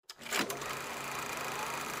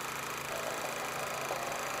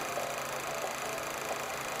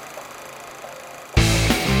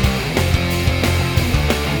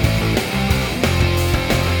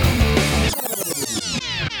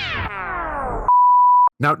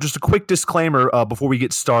Now, just a quick disclaimer before we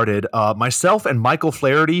get started. Myself and Michael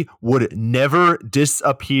Flaherty would never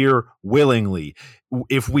disappear willingly.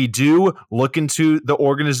 If we do look into the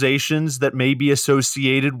organizations that may be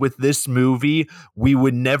associated with this movie, we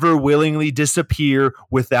would never willingly disappear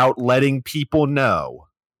without letting people know.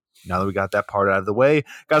 Now that we got that part out of the way,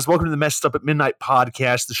 guys, welcome to the Messed Up at Midnight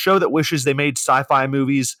podcast, the show that wishes they made sci-fi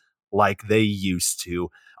movies like they used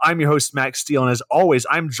to. I'm your host, Max Steele, and as always,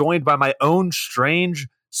 I'm joined by my own strange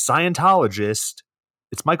Scientologist.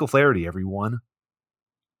 It's Michael Flaherty, everyone.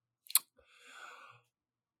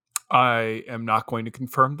 I am not going to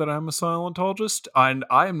confirm that I'm a Scientologist, and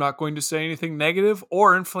I am not going to say anything negative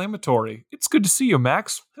or inflammatory. It's good to see you,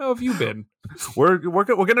 Max. How have you been? We're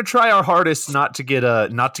going to try our hardest not to get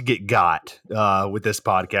got with this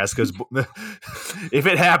podcast, because if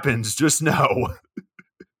it happens, just know.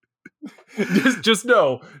 Just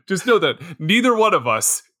know that neither one of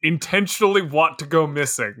us intentionally want to go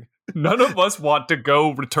missing. None of us want to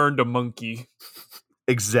go return to monkey.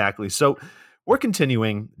 Exactly. So we're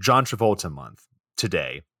continuing John Travolta month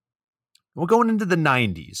today. We're going into the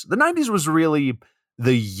 90s. The 90s was really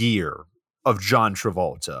the year of John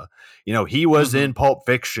Travolta. You know, he was in Pulp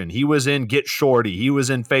Fiction. He was in Get Shorty. He was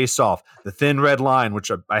in Face Off. The Thin Red Line, which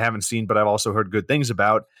I haven't seen, but I've also heard good things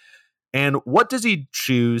about. And what does he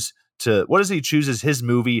choose as his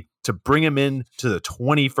movie to bring him into the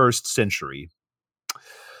 21st century?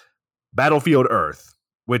 Battlefield Earth,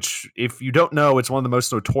 which, if you don't know, it's one of the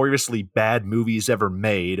most notoriously bad movies ever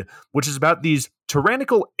made, which is about these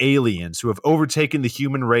tyrannical aliens who have overtaken the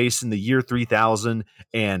human race in the year 3000,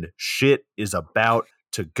 and shit is about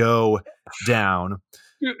to go down.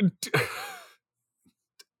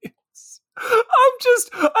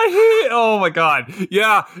 I hate it. Oh my God.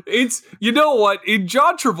 Yeah. It's, you know what? In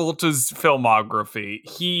John Travolta's filmography,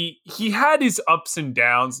 he had his ups and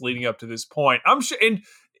downs leading up to this point. I'm sure,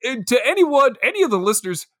 and to any of the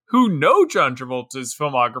listeners who know John Travolta's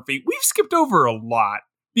filmography, we've skipped over a lot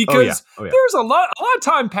because there's a lot of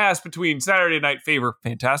time passed between Saturday Night Fever,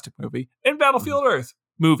 fantastic movie, and Battlefield Earth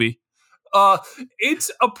movie. It's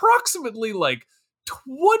approximately like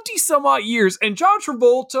 20 some odd years, and John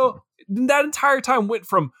Travolta that entire time went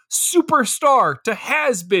from superstar to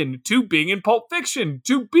has-been to being in Pulp Fiction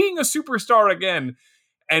to being a superstar again.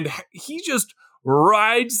 And he just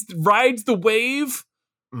rides the wave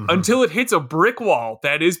until it hits a brick wall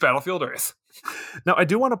that is Battlefield Earth. Now, I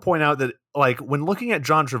do want to point out that, like, when looking at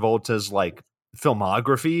John Travolta's, like,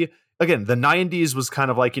 filmography, again, the 90s was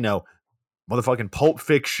kind of like, you know, motherfucking Pulp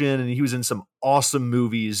Fiction, and he was in some awesome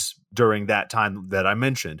movies during that time that I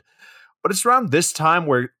mentioned. But it's around this time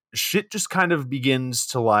where shit just kind of begins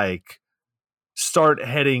to, like, start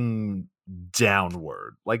heading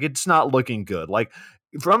downward. Like, it's not looking good. Like,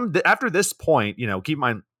 after this point, you know, keep in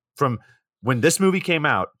mind, from when this movie came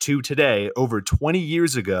out to today, over 20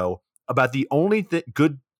 years ago, about the only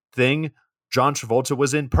good thing John Travolta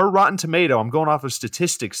was in, per Rotten Tomato, I'm going off of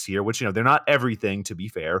statistics here, which, you know, they're not everything, to be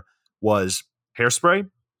fair, was Hairspray,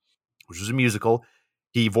 which was a musical.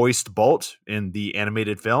 He voiced Bolt in the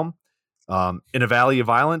animated film. In a Valley of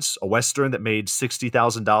Violence, a Western that made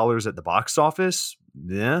 $60,000 at the box office.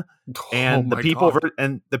 Yeah. And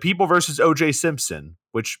the People versus O.J. Simpson,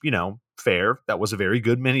 which, you know, fair. That was a very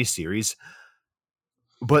good miniseries.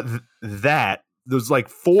 But those like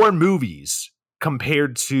 4 movies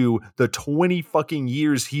compared to the 20 fucking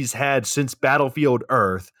years he's had since Battlefield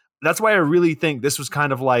Earth. That's why I really think this was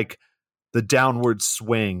kind of like the downward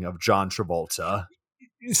swing of John Travolta.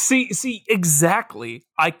 See, exactly.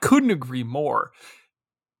 I couldn't agree more.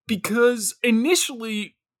 Because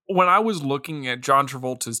initially, when I was looking at John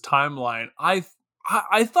Travolta's timeline, I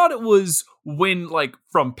thought it was when, like,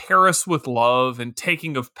 From Paris with Love and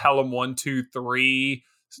Taking of Pelham 1, 2, 3,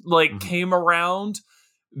 like, came around.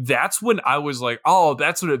 That's when I was like, oh,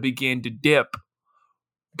 that's when it began to dip.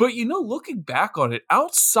 But, you know, looking back on it,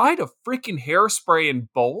 outside of freaking Hairspray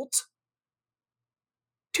and Bolt,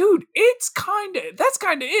 dude, that's kind of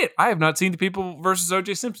it. I have not seen The People versus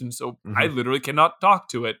O.J. Simpson, so I literally cannot talk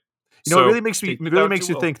to it. You know, it really makes you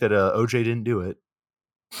think that O.J. didn't do it.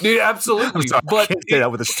 Yeah, absolutely. Sorry, but I can't say that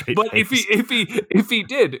with a straight face. if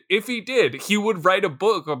he did, he would write a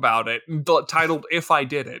book about it titled "If I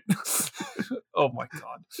Did It." Oh my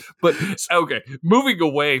God! But okay, moving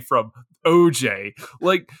away from O.J.,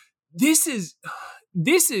 like this is.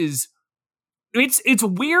 It's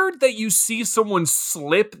weird that you see someone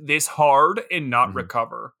slip this hard and not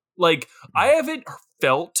recover. Like, I haven't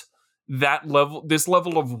felt this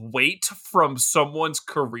level of weight from someone's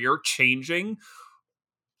career changing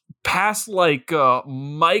past, like,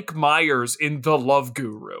 Mike Myers in The Love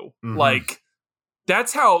Guru. Like,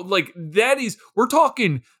 That's how, like, that is, we're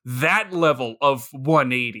talking that level of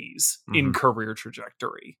 180s in career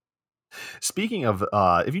trajectory. Speaking of,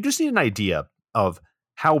 if you just need an idea of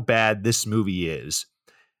how bad this movie is,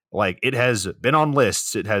 like, it has been on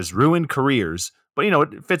lists, it has ruined careers, but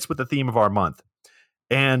it fits with the theme of our month.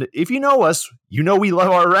 And if you know us, you know we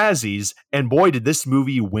love our Razzies, and boy, did this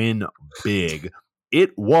movie win big.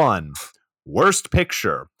 It won Worst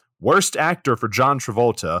Picture, Worst Actor for John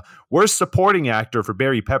Travolta, Worst Supporting Actor for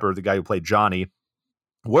Barry Pepper, the guy who played Johnny,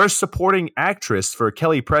 Worst Supporting Actress for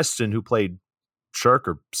Kelly Preston, who played Shirk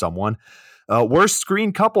or someone, Worst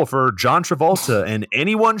Screen Couple for John Travolta and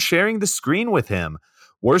anyone sharing the screen with him,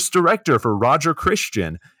 Worst Director for Roger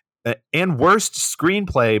Christian, and Worst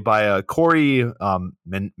Screenplay by Corey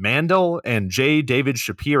Mandel and J. David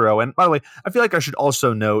Shapiro. And by the way, I feel like I should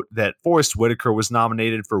also note that Forrest Whitaker was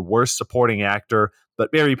nominated for Worst Supporting Actor,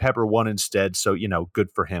 but Barry Pepper won instead, so,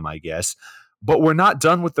 good for him, I guess. But we're not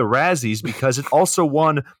done with the Razzies, because it also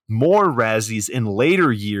won more Razzies in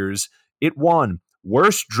later years. It won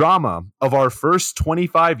Worst Drama of our first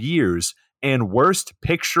 25 years and Worst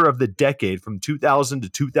Picture of the Decade from 2000 to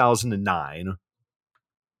 2009.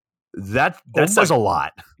 That says a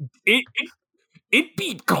lot. It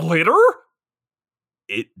beat Glitter?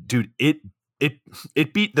 It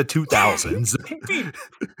beat the 2000s.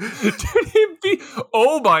 It beat,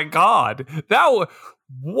 oh my God. That was,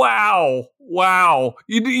 wow.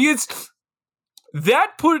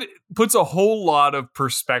 That puts a whole lot of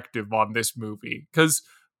perspective on this movie, because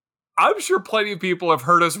I'm sure plenty of people have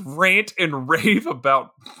heard us rant and rave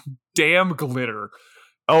about damn Glitter.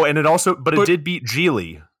 Oh, and it did beat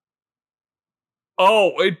Geely.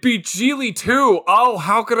 Oh, it beat Geely too. Oh,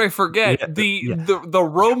 how could I forget? The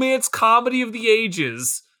romance comedy of the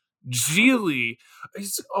ages. Geely.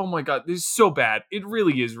 Oh my God, this is so bad. It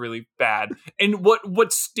really is really bad. And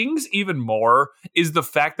what stings even more is the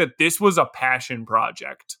fact that this was a passion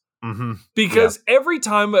project. Mm-hmm. Because every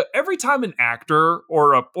time an actor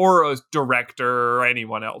or a director or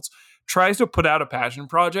anyone else tries to put out a passion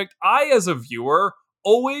project, I, as a viewer,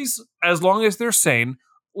 always, as long as they're sane,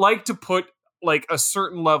 like to put like a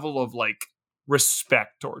certain level of like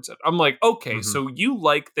respect towards it. I'm like, okay, so you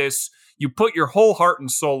like this, you put your whole heart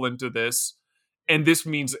and soul into this, and this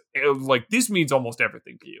means almost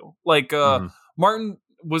everything to you. Like Martin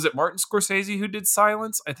Scorsese who did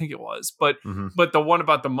Silence? I think it was. But the one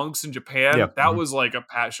about the monks in Japan, that was like a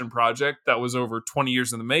passion project that was over 20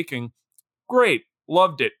 years in the making. Great.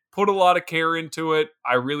 Loved it. Put a lot of care into it.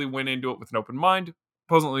 I really went into it with an open mind.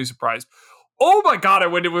 Pleasantly surprised. Oh my God, I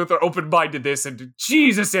went in with an open mind to this, and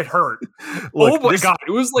Jesus, it hurt. Look, oh my God,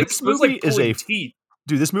 it was like pulling teeth.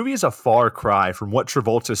 Dude, this movie is a far cry from what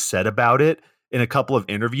Travolta said about it in a couple of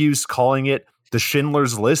interviews, calling it the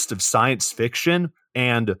Schindler's List of science fiction.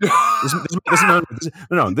 And this is my favorite.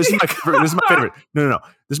 No, this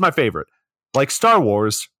is my favorite. Like Star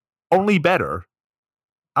Wars, only better.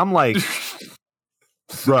 I'm like,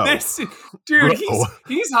 bro, dude,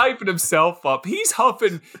 he's hyping himself up. He's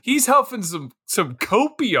huffing some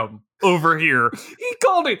copium over here. He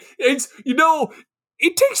called it.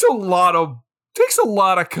 It takes a lot of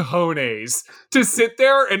cojones to sit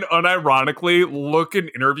there and unironically look an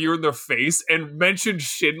interviewer in the face and mention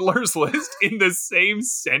Schindler's List in the same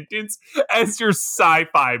sentence as your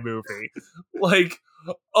sci-fi movie. Like,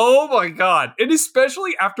 oh my God. And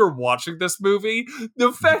especially after watching this movie,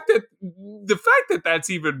 the fact that that's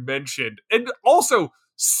even mentioned, and also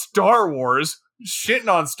Star Wars,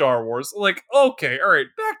 shitting on Star Wars, like, okay, all right,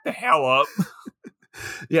 back the hell up.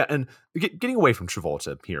 Yeah, and getting away from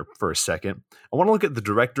Travolta here for a second, I want to look at the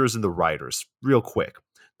directors and the writers real quick.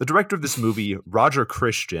 The director of this movie, Roger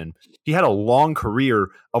Christian, he had a long career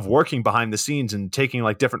of working behind the scenes and taking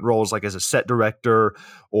like different roles, like as a set director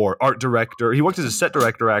or art director. He worked as a set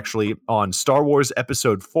director actually on Star Wars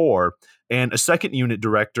Episode 4 and a second unit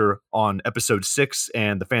director on Episode 6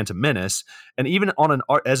 and The Phantom Menace, and even on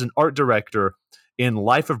as an art director in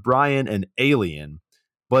Life of Brian and Alien.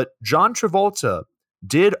 But John Travolta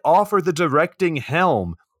did offer the directing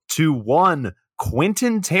helm to one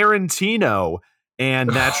Quentin Tarantino, and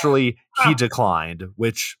naturally he declined,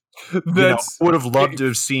 which I would have loved to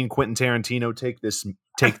have seen Quentin Tarantino take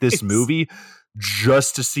this movie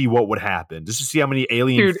just to see what would happen, just to see how many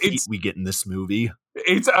alien feet we get in this movie.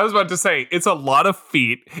 I was about to say, it's a lot of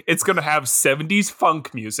feet. It's going to have 70s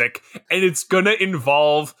funk music, and it's going to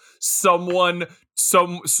involve some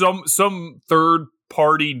third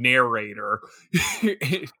party narrator.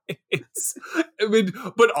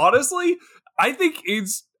 But honestly, I think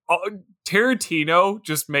it's Tarantino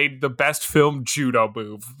just made the best film judo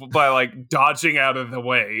move by like dodging out of the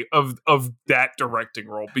way of that directing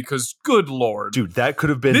role, because good lord, dude, that could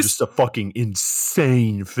have been just a fucking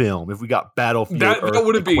insane film if we got Battlefield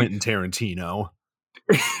Earth by Quentin Tarantino.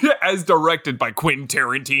 As directed by Quentin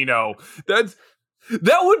Tarantino.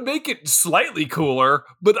 That would make it slightly cooler,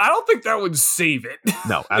 but I don't think that would save it.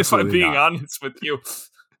 No, absolutely if I'm being honest with you.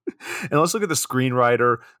 And let's look at the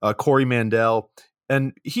screenwriter, Corey Mandel.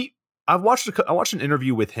 And I watched an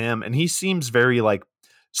interview with him, and he seems very like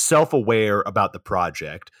self-aware about the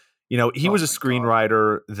project. You know, he was a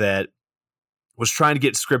screenwriter that was trying to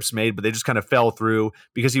get scripts made, but they just kind of fell through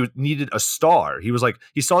because he needed a star. He was like,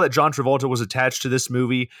 he saw that John Travolta was attached to this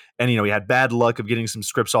movie, and, you know, he had bad luck of getting some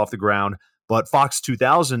scripts off the ground, but Fox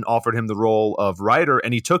 2000 offered him the role of writer,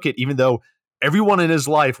 and he took it, even though everyone in his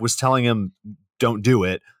life was telling him, don't do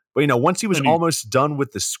it. But, you know, once he was almost done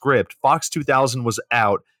with the script, Fox 2000 was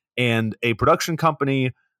out, and a production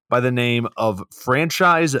company by the name of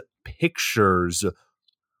Franchise Pictures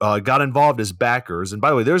got involved as backers. And by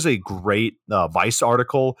the way, there's a great Vice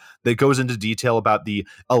article that goes into detail about the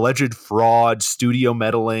alleged fraud, studio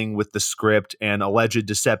meddling with the script, and alleged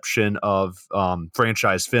deception of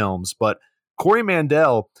franchise films. But Corey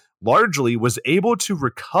Mandel largely was able to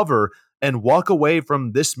recover and walk away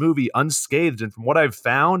from this movie unscathed. And from what I've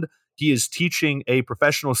found, he is teaching a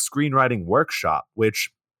professional screenwriting workshop,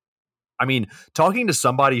 which, I mean, talking to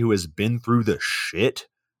somebody who has been through the shit,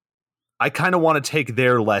 I kind of want to take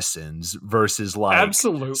their lessons versus like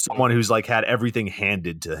someone who's like had everything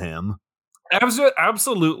handed to him.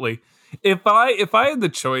 Absolutely. If I had the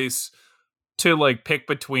choice to like pick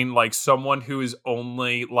between like someone who is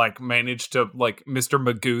only like managed to like Mr.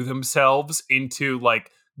 Magoo themselves into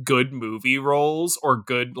like good movie roles or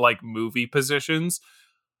good like movie positions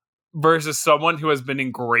versus someone who has been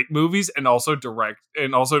in great movies and also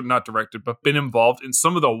not directed, but been involved in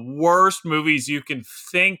some of the worst movies you can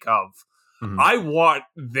think of. Mm-hmm. I want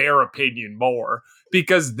their opinion more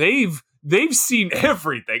because they've seen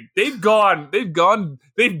everything. They've gone to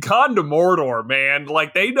Mordor, man.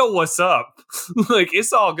 Like they know what's up. Like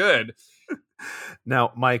it's all good.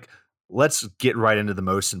 Now, Mike, let's get right into the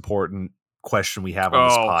most important question we have on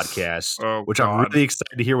this podcast, which I'm really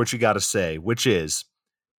excited to hear what you got to say, which is,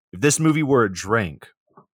 if this movie were a drink,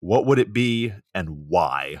 what would it be and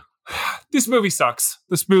why? This movie sucks.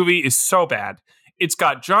 This movie is so bad. It's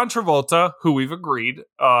got John Travolta, who we've agreed,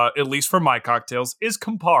 at least for my cocktails, is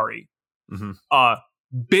Campari. Mm-hmm.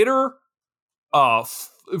 Bitter,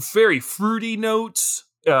 very fruity notes,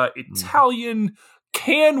 Italian,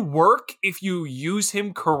 can work if you use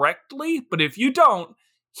him correctly, but if you don't,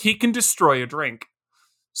 he can destroy a drink.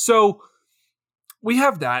 So we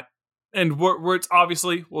have that, and where it's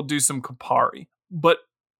obviously we'll do some Campari, but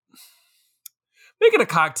making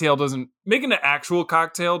an actual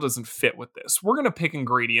cocktail doesn't fit with this. We're gonna pick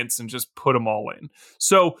ingredients and just put them all in.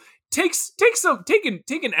 So take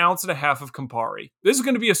an ounce and a half of Campari. This is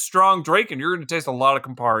gonna be a strong drink, and you're gonna taste a lot of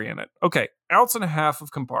Campari in it. Okay, ounce and a half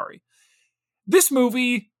of Campari. This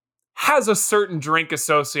movie has a certain drink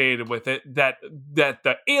associated with it that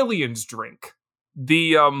the aliens drink.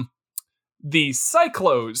 The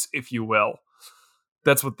Cyclos, if you will.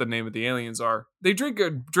 That's what the name of the aliens are. They drink a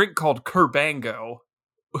drink called Curbango,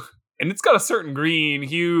 and it's got a certain green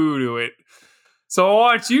hue to it. So I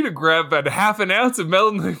want you to grab about half an ounce of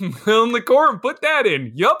melon liqueur and put that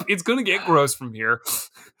in. Yup, it's going to get gross from here.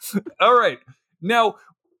 All right. Now,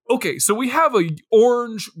 okay, so we have a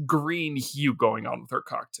orange-green hue going on with our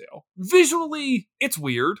cocktail. Visually, it's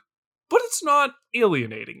weird, but it's not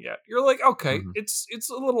alienating yet. You're like, okay, it's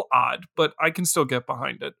a little odd, but I can still get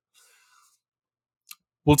behind it.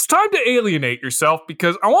 Well, it's time to alienate yourself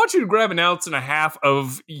because I want you to grab an ounce and a half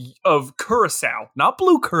of Curacao, not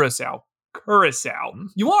blue Curacao. Curacao.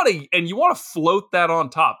 You want to float that on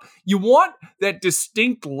top. You want that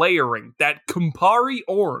distinct layering, that Campari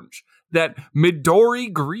orange, that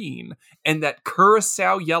Midori green, and that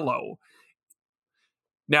Curacao yellow.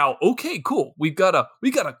 Now, okay, cool. We got a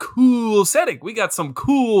cool setting. We got some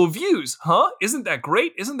cool views, huh? Isn't that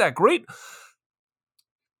great?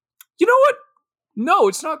 You know what? No,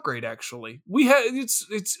 it's not great, actually.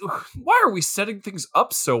 It's why are we setting things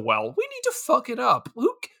up so well? We need to fuck it up.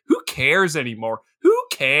 Who cares anymore? Who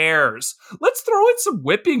cares? Let's throw in some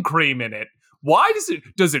whipping cream in it. Why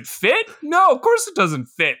does it fit? No, of course it doesn't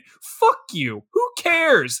fit. Fuck you. Who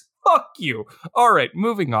cares? Fuck you. All right,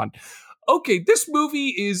 moving on. Okay, this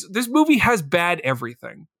movie has bad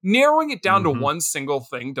everything. Narrowing it down to one single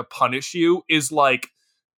thing to punish you is like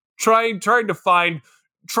trying to find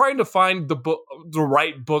the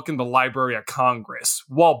right book in the Library of Congress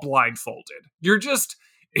while blindfolded. You're just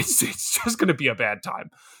it's just going to be a bad time.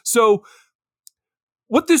 So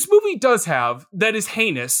what this movie does have that is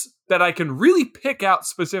heinous, that I can really pick out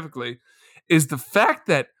specifically, is the fact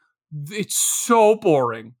that it's so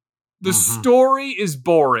boring. The story is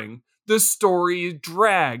boring. The story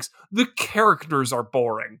drags. The characters are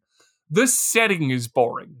boring. The setting is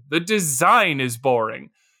boring. The design is boring.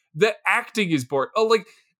 The acting is boring. Oh, like,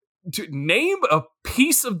 to name a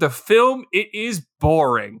piece of the film, it is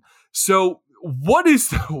boring. So what is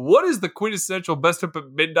the quintessential best up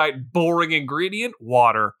at midnight boring ingredient?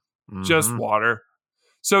 Water. Just water.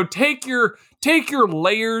 So take your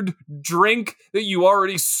layered drink that you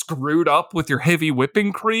already screwed up with your heavy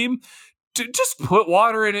whipping cream. Just put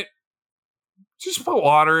water in it. Just put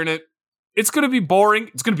water in it. It's going to be boring.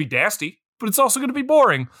 It's going to be nasty, but it's also going to be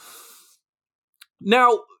boring.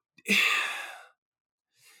 Now,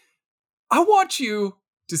 I want you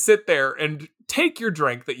to sit there and take your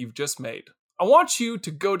drink that you've just made. I want you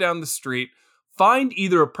to go down the street, find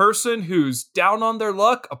either a person who's down on their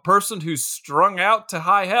luck, a person who's strung out to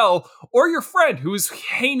high hell, or your friend who is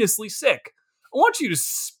heinously sick. I want you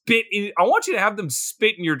to have them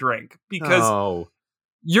spit in your drink, because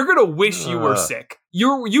you're going to wish you were sick. You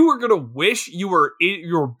were going to wish you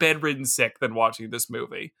were bedridden sick than watching this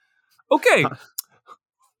movie. Okay.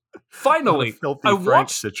 Finally, filthy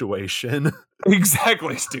French situation.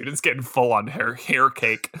 Exactly, dude. It's getting full on hair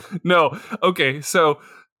cake. No. Okay. So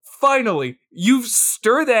finally, you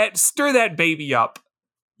stir that baby up.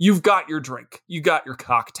 You've got your drink. You got your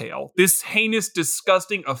cocktail. This heinous,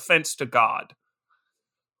 disgusting offense to God.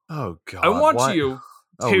 Oh God! I want you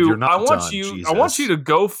to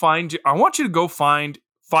go find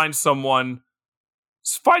someone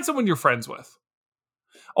you're friends with.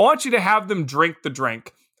 I want you to have them drink the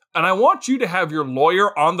drink, and I want you to have your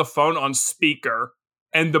lawyer on the phone on speaker.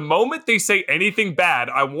 And the moment they say anything bad,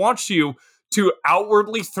 I want you to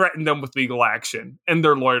outwardly threaten them with legal action and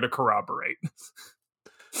their lawyer to corroborate.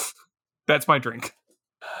 That's my drink.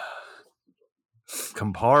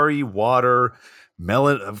 Campari, water,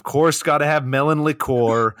 melon. Of course, got to have melon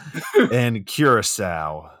liqueur and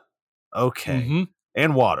curacao. Okay,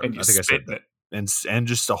 and water. And I think I said that. It. And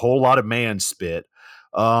just a whole lot of man spit.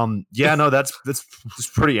 Yeah, no, that's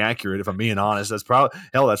pretty accurate. If I'm being honest, that's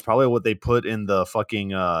probably what they put in the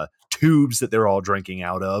fucking tubes that they're all drinking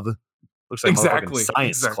out of. Looks like exactly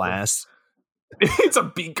science class. It's a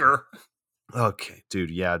beaker. Okay,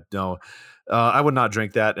 dude. Yeah, no. I would not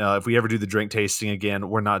drink that. If we ever do the drink tasting again,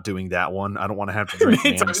 we're not doing that one. I don't want to have to drink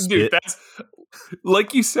man spit. Dude, that's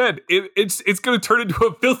like you said. It's going to turn into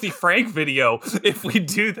a Filthy Frank video if we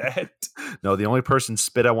do that. No, the only person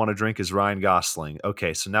spit I want to drink is Ryan Gosling.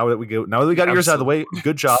 Okay, so now that we got yours out of the way,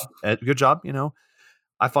 good job. Good job. You know,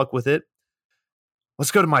 I fuck with it.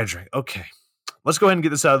 Let's go to my drink. Okay, let's go ahead and get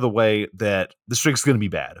this out of the way. That this drink's going to be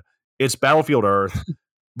bad. It's Battlefield Earth.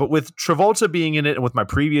 But with Travolta being in it, and with my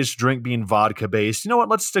previous drink being vodka based, you know what?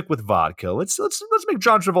 Let's stick with vodka. Let's make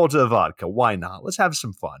John Travolta a vodka. Why not? Let's have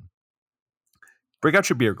some fun. Break out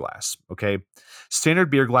your beer glass, okay? Standard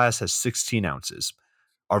beer glass has 16 ounces.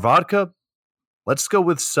 Our vodka, let's go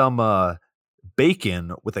with some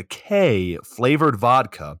bacon with a K flavored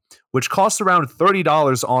vodka, which costs around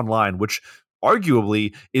 $30 online, which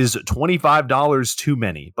arguably is $25 too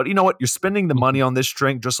many. But you know what? You're spending the money on this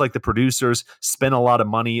drink just like the producers spent a lot of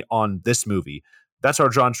money on this movie. That's our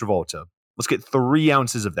John Travolta. Let's get 3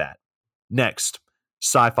 ounces of that. Next,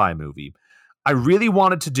 sci-fi movie. I really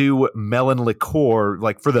wanted to do melon liqueur,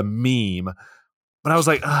 like for the meme, but I was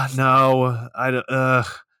like, no, I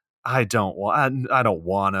don't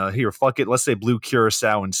want to. Here, fuck it. Let's say blue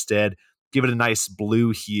curacao instead. Give it a nice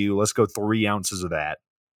blue hue. Let's go 3 ounces of that.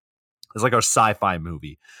 It's like our sci-fi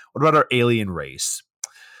movie. What about our alien race?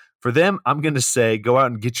 For them, I'm going to say go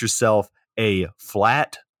out and get yourself a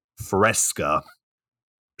flat Fresca.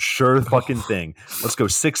 Sure fucking thing. Let's go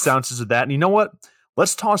 6 ounces of that. And you know what?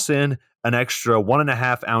 Let's toss in an extra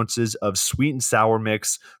 1.5 ounces of sweet and sour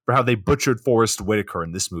mix for how they butchered Forrest Whitaker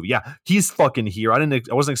in this movie. Yeah, he's fucking here. I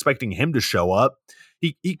wasn't expecting him to show up.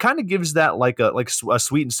 He kind of gives that like a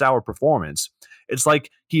sweet and sour performance. It's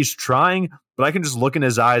like he's trying, but I can just look in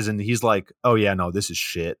his eyes and he's like, "Oh yeah, no, this is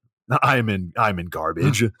shit. I'm in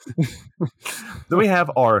garbage." Then we have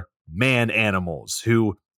our man animals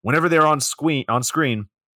who, whenever they're on screen,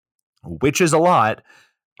 which is a lot,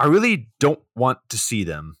 I really don't want to see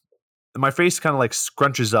them. My face kind of like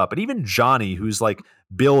scrunches up. And even Johnny, who's like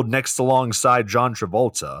billed next alongside John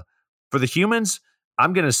Travolta. For the humans,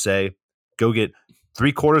 I'm going to say go get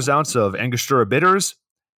 3/4 ounce of Angostura bitters.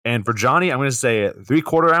 And for Johnny, I'm going to say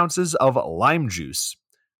 3/4 ounces of lime juice.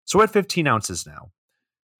 So we're at 15 ounces now.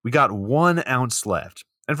 We got 1 ounce left.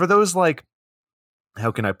 And for those like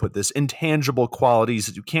how can I put this, intangible qualities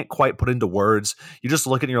that you can't quite put into words. You just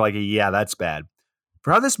look at it and you're like, yeah, that's bad.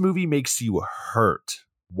 For how this movie makes you hurt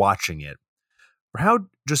watching it, for how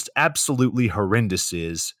just absolutely horrendous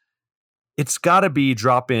is, it's got to be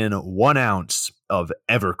drop in 1 ounce of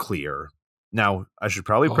Everclear. Now, I should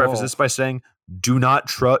probably preface this by saying, do not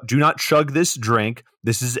chug this drink.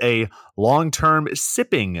 This is a long-term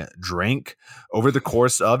sipping drink over the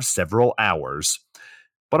course of several hours.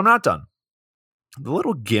 But I'm not done. The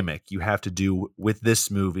little gimmick you have to do with this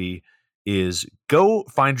movie is go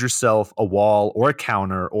find yourself a wall or a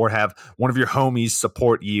counter or have one of your homies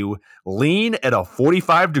support you, lean at a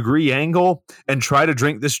 45-degree angle and try to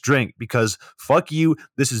drink this drink, because fuck you,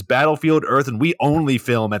 this is Battlefield Earth and we only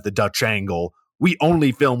film at the Dutch angle. We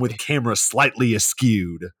only film with camera slightly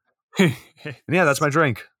askewed. And yeah, that's my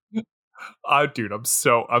drink. Dude, I'm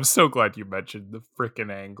so glad you mentioned the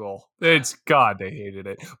frickin' angle. It's God, I hated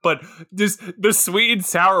it. But this the sweet and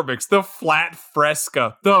sour mix, the flat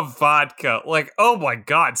fresca, the vodka, like, oh my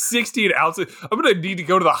God, 16 ounces. I'm gonna need to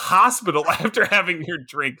go to the hospital after having your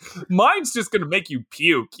drink. Mine's just gonna make you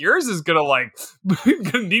puke. Yours is gonna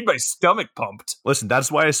gonna need my stomach pumped. Listen,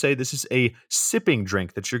 that's why I say this is a sipping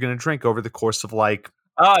drink that you're gonna drink over the course of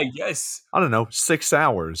Yes. I don't know, 6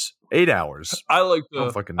 hours, 8 hours. I like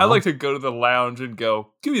to go to the lounge and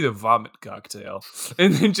go, give me the vomit cocktail.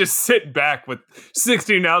 And then just sit back with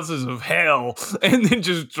 16 ounces of hell and then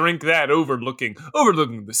just drink that overlooking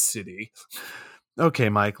the city. Okay,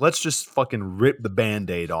 Mike, let's just fucking rip the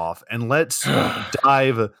Band-Aid off and let's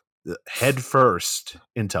dive head first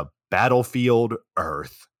into Battlefield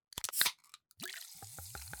Earth.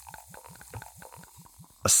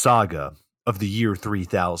 A saga of the year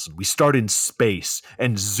 3000. We start in space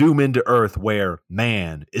and zoom into Earth, where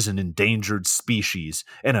man is an endangered species,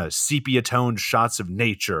 and a sepia-toned shots of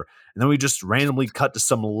nature. And then we just randomly cut to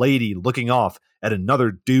some lady looking off at another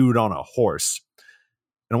dude on a horse.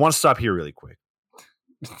 And I want to stop here really quick.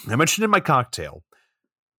 I mentioned in my cocktail,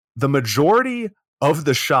 the majority of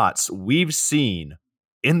the shots we've seen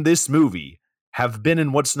in this movie have been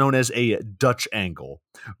in what's known as a Dutch angle.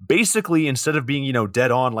 Basically, instead of being, dead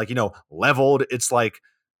on, leveled, it's like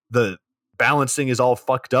the balancing is all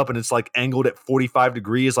fucked up and it's like angled at 45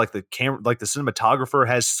 degrees, like the camera, like the cinematographer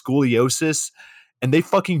has scoliosis, and they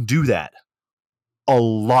fucking do that a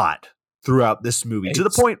lot throughout this movie to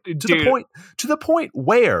the point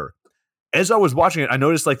where, as I was watching it, I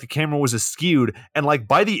noticed the camera was askewed, and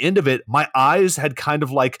by the end of it, my eyes had kind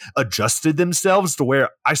of adjusted themselves to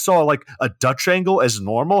where I saw a Dutch angle as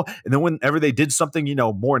normal. And then whenever they did something,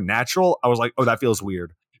 more natural, I was like, oh, that feels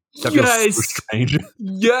weird. That feels so strange.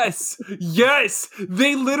 Yes.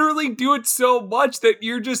 They literally do it so much that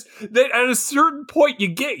that at a certain point you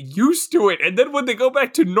get used to it. And then when they go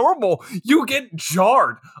back to normal, you get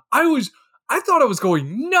jarred. I thought I was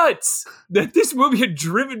going nuts, that this movie had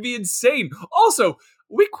driven me insane. Also,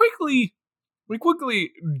 we quickly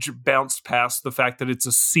bounced past the fact that it's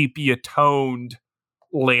a sepia-toned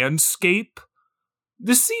landscape.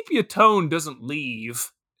 The sepia tone doesn't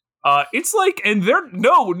leave. It's and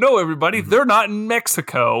everybody, they're not in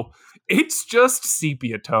Mexico. It's just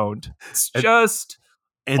sepia-toned. And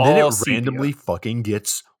then it randomly fucking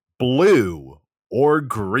gets blue or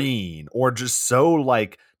green or just so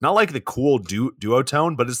not the cool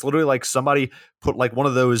duotone, but it's literally somebody put one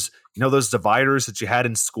of those, those dividers that you had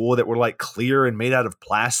in school that were clear and made out of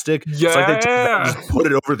plastic. Yeah. It's they took that and just put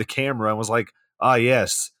it over the camera and was like,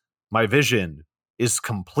 yes, my vision is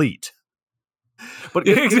complete. But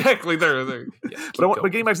exactly there. But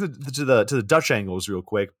getting back to the Dutch angles real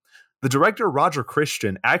quick, the director Roger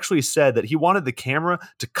Christian actually said that he wanted the camera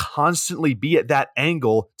to constantly be at that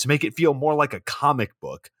angle to make it feel more like a comic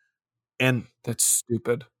book. And that's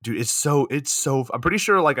stupid, dude. It's so. I'm pretty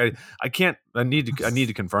sure. I need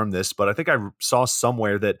to confirm this, but I think I saw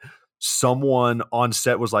somewhere that someone on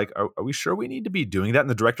set was like, "Are we sure we need to be doing that?" And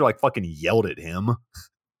the director fucking yelled at him.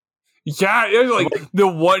 Yeah, it was the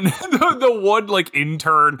one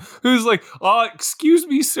intern who's excuse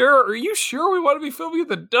me, sir, are you sure we want to be filming at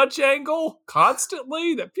the Dutch angle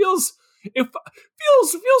constantly? That feels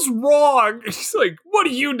wrong. He's like, what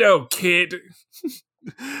do you know, kid?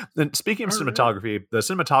 Then speaking of cinematography, the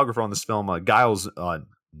cinematographer on this film, Giles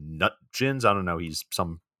Nutjins, I don't know, he's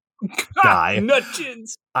some guy.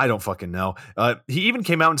 Nutjins. I don't fucking know. He even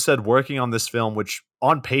came out and said working on this film, which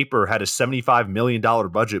on paper had a $75 million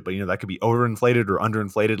budget, but that could be overinflated or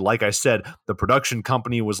underinflated. Like I said, the production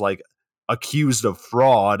company was accused of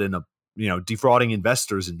fraud and defrauding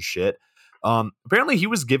investors and shit. Apparently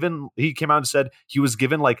he came out and said he was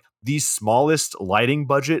given the smallest lighting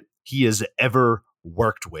budget he has ever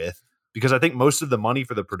worked with, because I think most of the money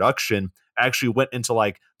for the production actually went into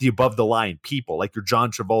like the above the line people, like your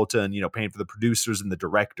John Travolta and, paying for the producers and the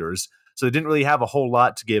directors. So they didn't really have a whole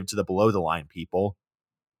lot to give to the below the line people.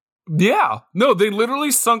 Yeah. No, they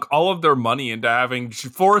literally sunk all of their money into having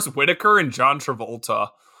Forrest Whitaker and John Travolta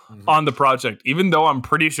on the project, even though I'm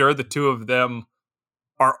pretty sure the two of them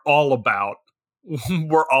are all about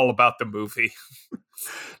we're all about the movie.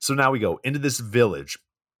 So now we go into this village.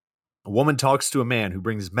 A woman talks to a man who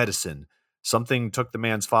brings medicine. Something took the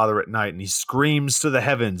man's father at night, and he screams to the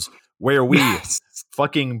heavens, where we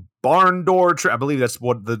fucking barn door. I believe that's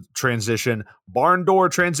what the transition barn door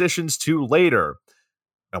transitions to later.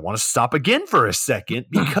 I want to stop again for a second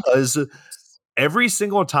because every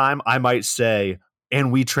single time I might say,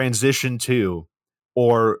 and we transition to,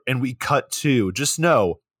 or and we cut to, just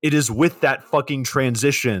know it is with that fucking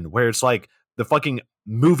transition where it's like the fucking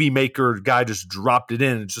movie maker guy just dropped it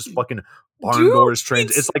in. It's just fucking barn doors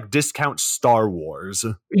it's like discount Star Wars.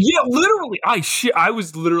 Yeah, literally. I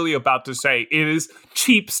was literally about to say it is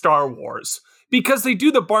cheap Star Wars because they do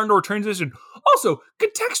the barn door transition. Also,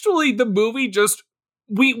 contextually, the movie just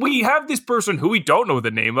we have this person who we don't know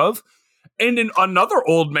the name of, and then another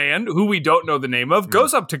old man who we don't know the name of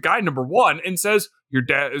goes up to guy number one and says, "Your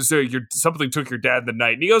dad, something took your dad in the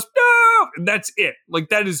night," and he goes, "No," and that's it. Like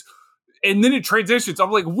that is. And then it transitions.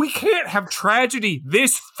 I'm like, we can't have tragedy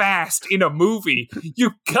this fast in a movie.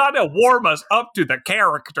 You gotta warm us up to the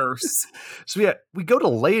characters. So yeah, we go to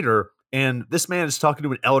later, and this man is talking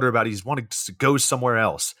to an elder about he's wanting to go somewhere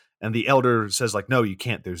else. And the elder says, like, no, you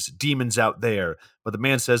can't. There's demons out there. But the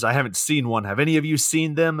man says, I haven't seen one. Have any of you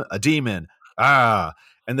seen them? A demon. Ah.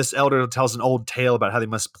 And this elder tells an old tale about how they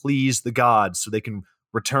must please the gods so they can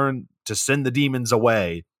return to send the demons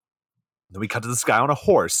away. Then we cut to this guy on a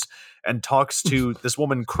horse and talks to this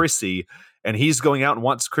woman, Chrissy, and he's going out and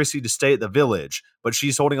wants Chrissy to stay at the village, but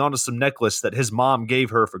she's holding on to some necklace that his mom gave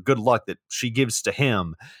her for good luck that she gives to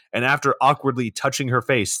him. And after awkwardly touching her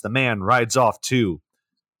face, the man rides off to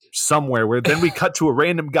somewhere where then we cut to a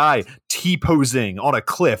random guy T-posing on a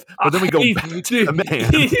cliff, but then we go back to the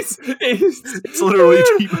man. It's literally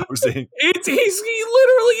T-posing. He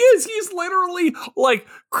literally is. He's literally like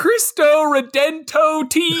Cristo Redento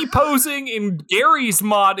T-posing in Gary's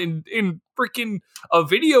mod in freaking a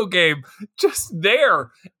video game, just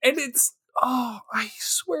there. And it's, I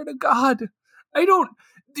swear to God,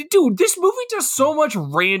 dude, this movie does so much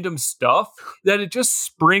random stuff that it just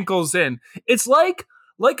sprinkles in. It's like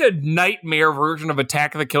a nightmare version of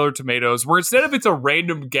Attack of the Killer Tomatoes, where instead of it's a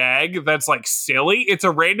random gag that's like silly, it's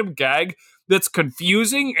a random gag that's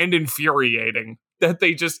confusing and infuriating that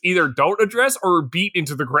they just either don't address or beat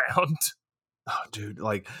into the ground. Oh, dude,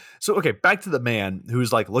 like, so, okay, back to the man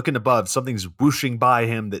who's like looking above. Something's whooshing by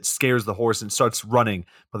him that scares the horse and starts running.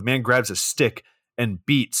 But the man grabs a stick and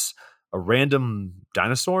beats a random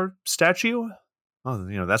dinosaur statue.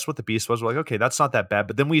 Oh, that's what the beast was. We're like, okay, that's not that bad.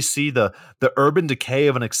 But then we see the urban decay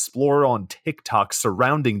of an explorer on TikTok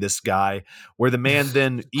surrounding this guy, where the man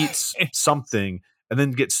then eats something and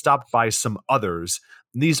then gets stopped by some others.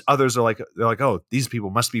 And these others are like, oh, these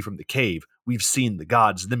people must be from the cave. We've seen the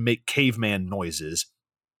gods. And then make caveman noises.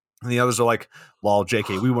 And the others are like, lol,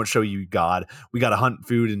 JK, we won't show you God. We got to hunt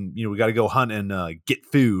food and, we got to go hunt and get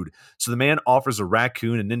food. So the man offers a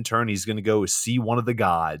raccoon, and in turn, he's going to go see one of the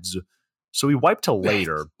gods. So we wipe to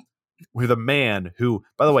later with a man who,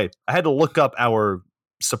 by the way, I had to look up our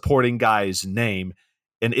supporting guy's name,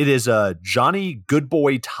 and it is Johnny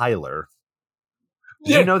Goodboy Tyler.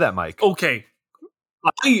 Did you know that, Mike? Okay.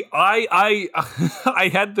 I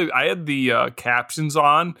had the captions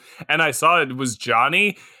on, and I saw it was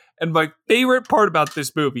Johnny. And my favorite part about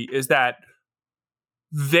this movie is that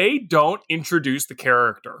they don't introduce the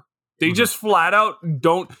character. They just flat out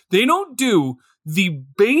don't do the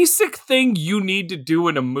basic thing you need to do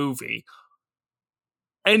in a movie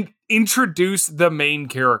and introduce the main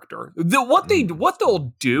character. What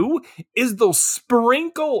they'll do is they'll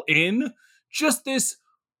sprinkle in just this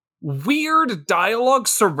weird dialogue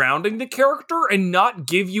surrounding the character and not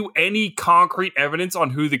give you any concrete evidence on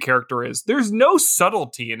who the character is. There's no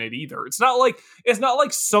subtlety in it either. It's not like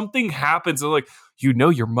something happens and like,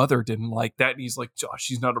 your mother didn't like that, and he's like, Josh,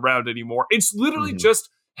 she's not around anymore. It's literally just,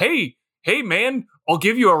 hey man, I'll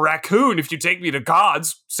give you a raccoon if you take me to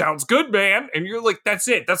gods. Sounds good, man. And you're like, that's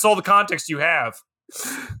it. That's all the context you have.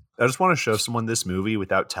 I just want to show someone this movie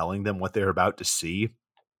without telling them what they're about to see.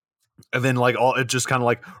 And then it just kind of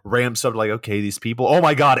like ramps up like, okay, these people, oh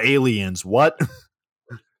my God, aliens, what?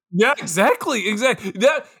 Yeah, exactly.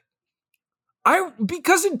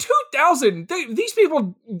 Because in 2000, these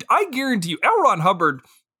people, I guarantee you, L. Ron Hubbard.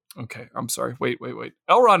 Okay, I'm sorry. Wait.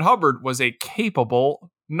 L. Ron Hubbard was a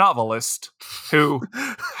capable novelist who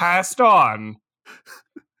passed on.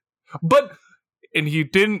 And he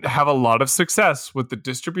didn't have a lot of success with the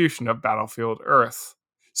distribution of Battlefield Earth.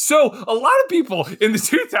 So a lot of people in the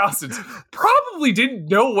 2000s probably didn't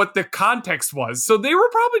know what the context was. So they were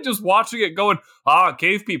probably just watching it going,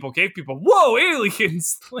 cave people. Whoa,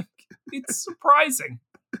 aliens. Like, it's surprising.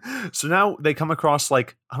 So now they come across,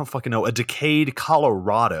 like, I don't fucking know, a decayed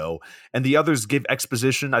Colorado, and the others give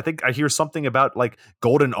exposition. I think I hear something about, like,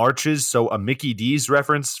 golden arches, so a Mickey D's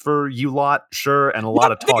reference for you lot, sure, and a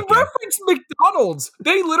lot of talking. They reference McDonald's.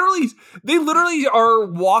 They literally are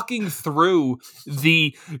walking through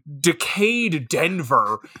the decayed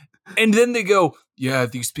Denver, and then they go, yeah,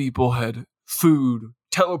 these people had food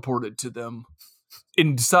teleported to them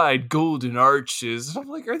inside golden arches. And I'm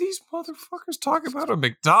like, are these motherfuckers talking about a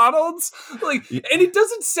McDonald's? Like, and it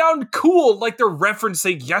doesn't sound cool, like they're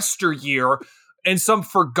referencing yesteryear and some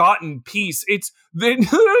forgotten piece. It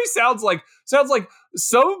literally sounds like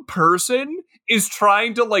some person is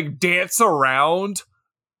trying to, like, dance around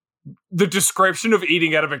the description of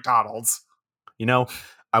eating at a McDonald's. You know,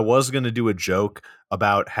 I was going to do a joke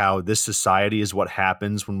about how this society is what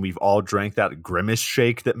happens when we've all drank that Grimace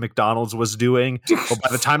shake that McDonald's was doing. But by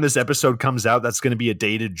the time this episode comes out, that's going to be a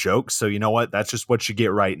dated joke. So you know what? That's just what you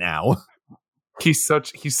get right now. He's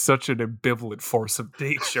such an ambivalent force of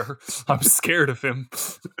nature. I'm scared of him.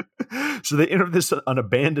 So they enter this an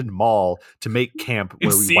abandoned mall to make camp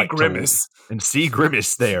where we see Grimace. And see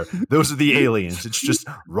Grimace there. Those are the aliens. It's just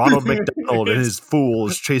Ronald McDonald and his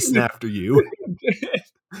fools chasing after you.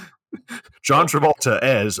 John Travolta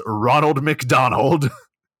as Ronald McDonald.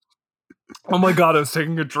 Oh my god, I was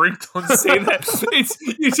taking a drink. Don't say that.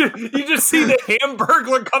 You just see the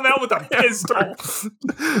Hamburglar come out with a pistol.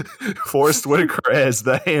 Forrest Whitaker as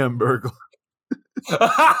the Hamburglar.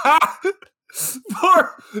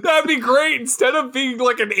 That'd be great. Instead of being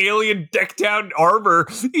like an alien decked out in armor,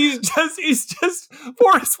 he's just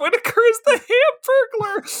Forrest Whitaker is the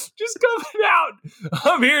Hamburglar, just coming out.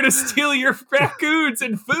 I'm here to steal your raccoons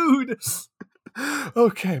and food.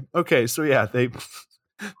 Okay. So yeah, they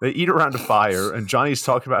eat around a fire, and Johnny's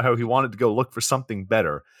talking about how he wanted to go look for something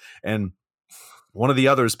better, and one of the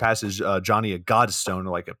others passes Johnny a godstone,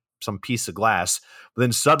 or like some piece of glass. But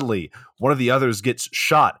then suddenly, one of the others gets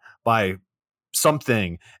shot by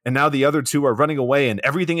something, and now the other two are running away, and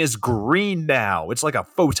everything is green now. It's like a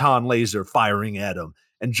photon laser firing at him,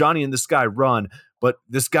 and Johnny and this guy run, but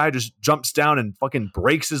this guy just jumps down and fucking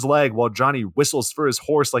breaks his leg while Johnny whistles for his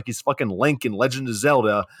horse like he's fucking Link in Legend of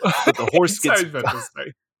Zelda. But the horse gets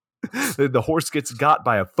the horse gets got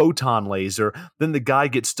by a photon laser. Then the guy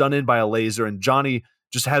gets done in by a laser, and Johnny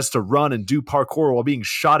just has to run and do parkour while being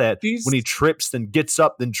shot at. When he trips, then gets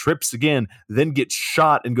up, then trips again, then gets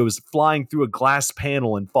shot and goes flying through a glass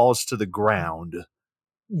panel and falls to the ground.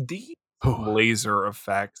 These laser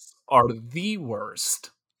effects are the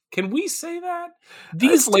worst. Can we say that?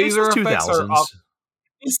 These laser effects are up.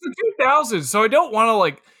 It's the 2000s, so I don't want to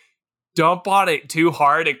like dump on it too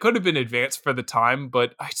hard. It could have been advanced for the time,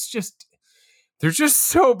 but they're just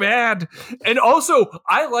so bad. And also,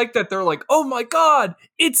 I like that they're like, oh my god,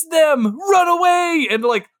 it's them, run away. And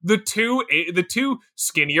like the two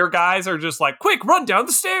skinnier guys are just like, quick, run down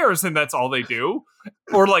the stairs. And that's all they do.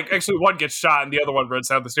 Or like, actually one gets shot and the other one runs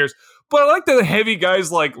down the stairs. But I like that the heavy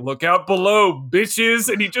guy's like, look out below, bitches.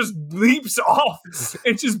 And he just leaps off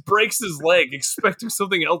and just breaks his leg, expecting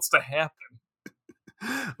something else to happen.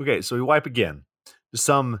 Okay, so we wipe again.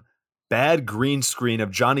 Some bad green screen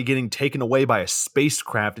of Johnny getting taken away by a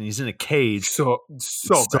spacecraft, and he's in a cage. So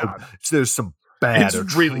bad. So there's some bad,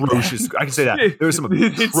 atrocious. I can say that there's some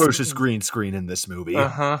atrocious green screen in this movie.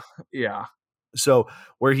 Yeah. So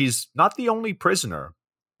where he's not the only prisoner,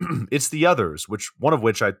 it's the others, one of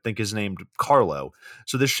which I think is named Carlo.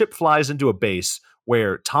 So the ship flies into a base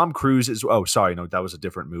where Tom Cruise is. Oh, sorry, no, that was a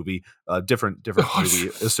different movie. Different movie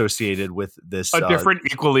associated with this. A different,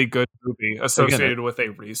 equally good movie associated with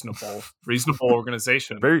a reasonable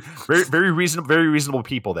organization. Very reasonable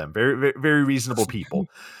people. Then very reasonable people.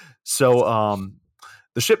 So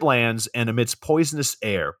the ship lands and emits poisonous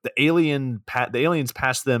air. The aliens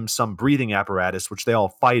pass them some breathing apparatus, which they all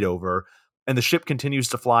fight over, and the ship continues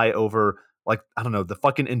to fly over, like, I don't know, the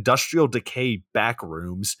fucking industrial decay back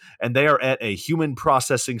rooms, and they are at a human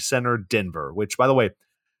processing center, Denver, which, by the way,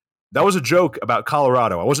 that was a joke about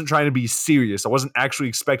Colorado. I wasn't trying to be serious. I wasn't actually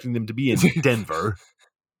expecting them to be in Denver.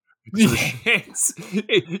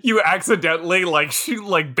 You accidentally like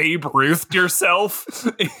Babe Ruthed yourself.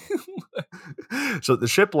 So the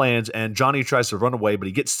ship lands and Johnny tries to run away, but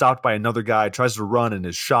he gets stopped by another guy, tries to run and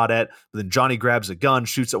is shot at. But then Johnny grabs a gun,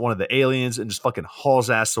 shoots at one of the aliens, and just fucking hauls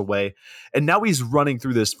ass away. And now he's running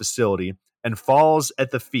through this facility and falls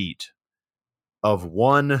at the feet of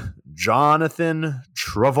one Jonathan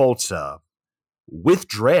Travolta with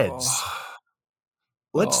dreads.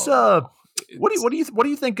 Let's what do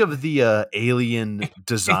you think of the alien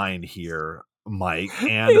design here, Mike?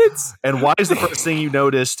 And why is the first thing you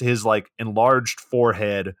noticed his like enlarged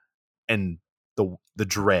forehead and the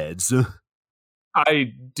dreads?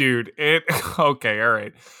 Okay,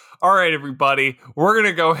 all right, everybody, we're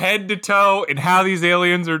gonna go head to toe in how these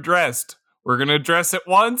aliens are dressed. We're gonna dress it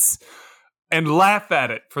once and laugh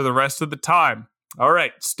at it for the rest of the time. All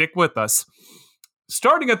right, stick with us.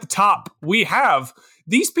 Starting at the top, we have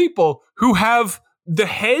these people who have the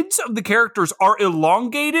heads of the characters are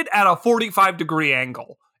elongated at a 45-degree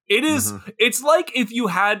angle. It's like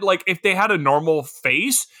if they had a normal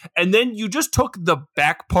face and then you just took the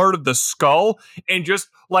back part of the skull and just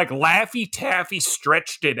like Laffy Taffy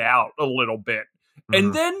stretched it out a little bit.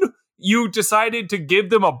 And then you decided to give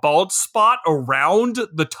them a bald spot around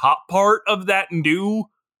the top part of that new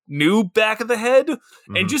back of the head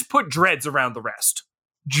and just put dreads around the rest.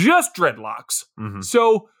 Just dreadlocks.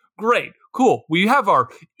 So great, cool. We have our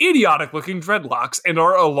idiotic looking dreadlocks and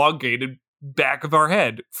our elongated back of our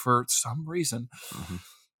head for some reason.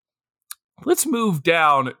 Let's move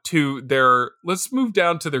down to their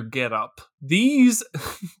getup. These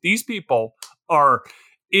people are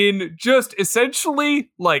in just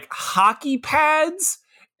essentially like hockey pads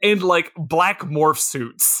and like black morph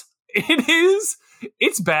suits.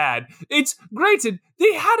 It's bad. It's granted,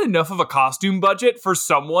 they had enough of a costume budget for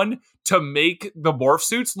someone to make the morph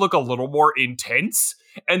suits look a little more intense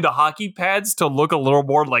and the hockey pads to look a little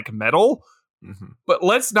more like metal. But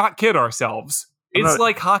let's not kid ourselves. It's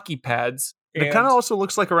like hockey pads. It kind of also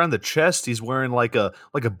looks like around the chest he's wearing like a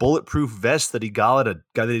bulletproof vest that he got at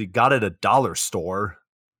a dollar store.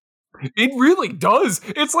 It really does.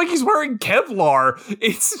 It's like he's wearing Kevlar.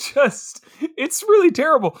 It's really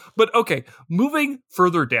terrible. But okay, moving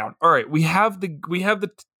further down. All right, we have the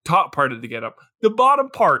top part of the getup. The bottom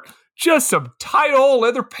part, just some tight old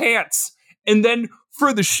leather pants. And then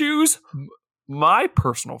for the shoes, my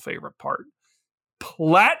personal favorite part,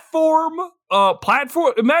 platform.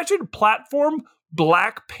 Imagine platform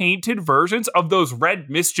black painted versions of those red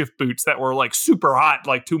Mischief boots that were like super hot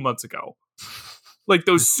like 2 months ago. Like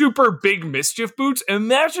those super big Mischief boots.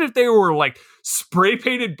 Imagine if they were like spray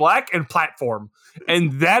painted black and platform.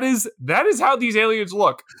 And that is how these aliens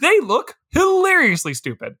look. They look hilariously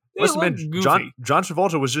stupid. Listen, man, John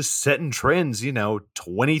Travolta was just setting trends,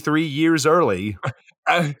 23 years early.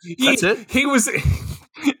 That's it.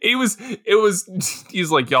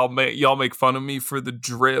 He's like, y'all make fun of me for the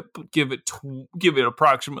drip. Give it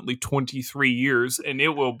approximately 23 years and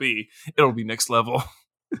it'll be next level.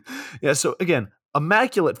 Yeah. So again,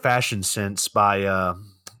 immaculate fashion sense by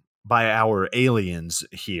our aliens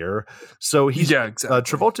here. So exactly.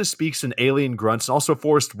 Travolta speaks in alien grunts, and also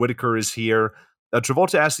Forrest Whitaker is here.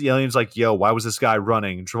 Travolta asks the aliens, like, yo, why was this guy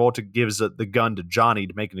running? And Travolta gives the gun to Johnny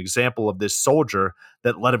to make an example of this soldier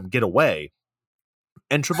that let him get away.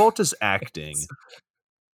 And Travolta's acting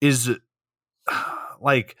is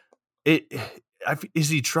like it. Is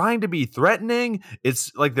he trying to be threatening?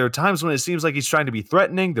 It's like there are times when it seems like he's trying to be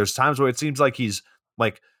threatening. There's times where it seems like he's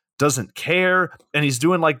like doesn't care, and he's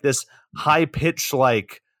doing like this high pitch,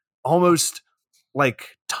 like almost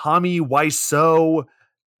like Tommy Wiseau-esque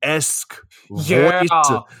voice.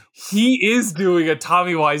 Yeah, he is doing a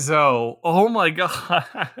Tommy Wiseau. Oh my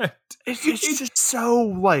god, it's just so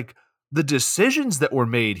like the decisions that were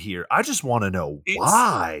made here. I just want to know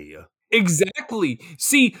why. Exactly.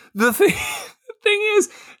 See, the thing is,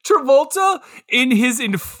 Travolta in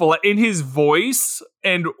his voice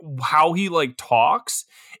and how he like talks,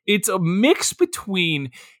 it's a mix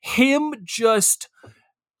between him just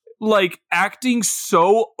like acting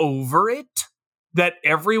so over it that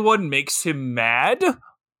everyone makes him mad,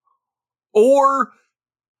 or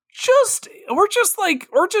just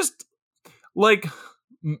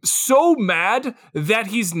so mad that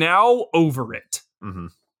he's now over it.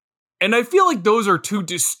 And I feel like those are two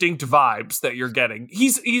distinct vibes that you're getting.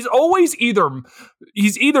 He's always either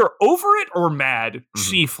over it or mad,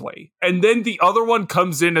 chiefly. And then the other one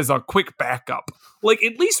comes in as a quick backup. Like,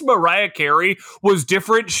 at least Mariah Carey was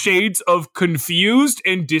different shades of confused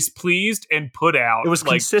and displeased and put out. It was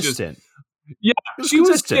like, consistent. She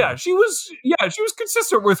was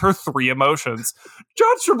consistent with her three emotions.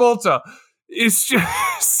 John Travolta is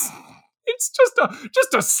just it's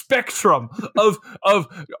just a spectrum of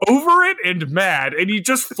over it and mad, and he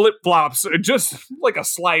just flip flops, just like a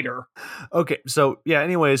slider. Okay, so yeah.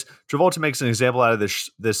 Anyways, Travolta makes an example out of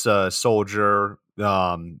this soldier.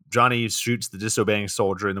 Johnny shoots the disobeying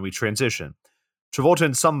soldier, and then we transition. Travolta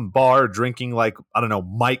in some bar drinking, like, I don't know,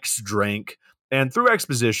 Mike's drink. And through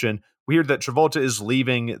exposition, we hear that Travolta is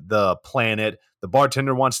leaving the planet. The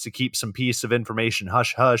bartender wants to keep some piece of information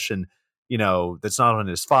hush hush, and that's not on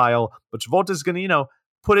his file. But Travolta's going to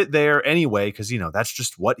put it there anyway, because that's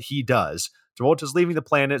just what he does. Travolta's leaving the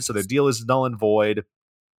planet, so their deal is null and void.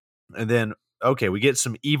 And then, okay, we get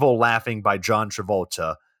some evil laughing by John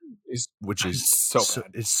Travolta, which is so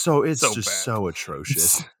bad. It's so just bad. so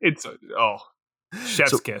atrocious. It's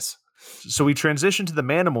chef's kiss. So we transition to the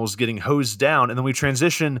Manimals getting hosed down, and then we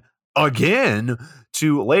transition again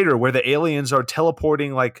to later where the aliens are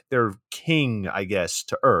teleporting like their king, I guess,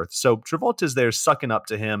 to Earth. So Travolta's there sucking up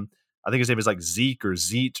to him. I think his name is like Zeke or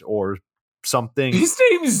Zeet or something. His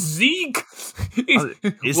name's Zeke.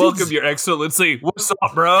 Welcome, Your Excellency. What's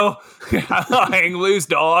up, bro? Hang loose,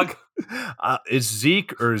 dog. It's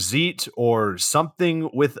Zeke or Zeet or something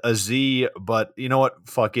with a Z, but you know what?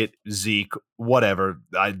 Fuck it, Zeke. Whatever.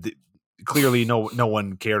 Clearly, no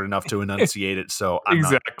one cared enough to enunciate it, so I'm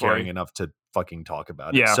not caring enough to fucking talk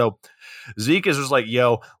about it. So Zeke is just like,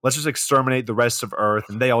 yo, let's just exterminate the rest of Earth,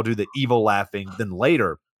 and they all do the evil laughing. Then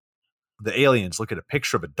later, the aliens look at a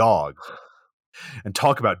picture of a dog and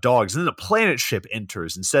talk about dogs. And then the planet ship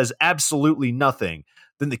enters and says absolutely nothing.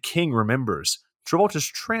 Then the king remembers Travolta's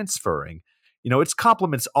transferring. It's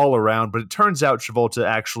compliments all around, but it turns out Travolta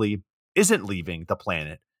actually isn't leaving the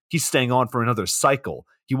planet. He's staying on for another cycle.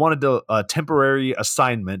 He wanted a temporary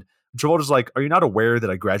assignment. Travolta's like, are you not aware that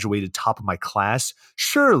I graduated top of my class?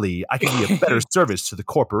 Surely I can be a better service to the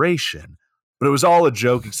corporation. But it was all a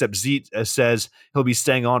joke, except Zeke says he'll be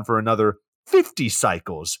staying on for another 50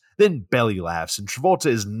 cycles. Then belly laughs, and Travolta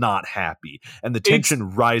is not happy. And the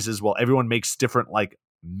tension rises while everyone makes different, like,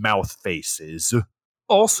 mouth faces.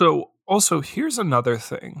 Also, here's another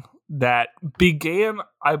thing that began,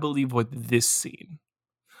 I believe, with this scene,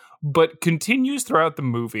 but continues throughout the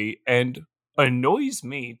movie and annoys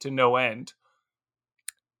me to no end.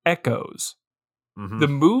 Echoes. Mm-hmm. The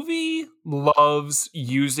movie loves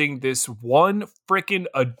using this one freaking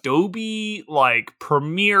Adobe like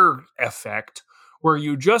Premiere effect where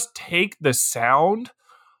you just take the sound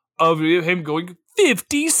of him going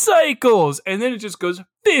 50 cycles and then it just goes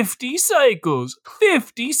 50 cycles,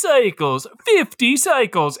 50 cycles, 50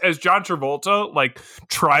 cycles as John Travolta like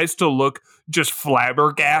tries to look just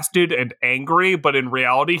flabbergasted and angry, but in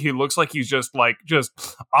reality he looks like he's just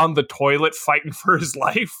on the toilet fighting for his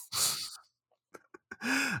life.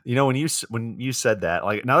 When you said that,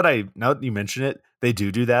 like now that you mention it, they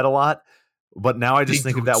do that a lot. But now I just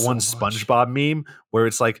think of that one SpongeBob meme where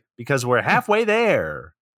it's like, because we're halfway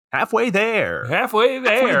there. Halfway there.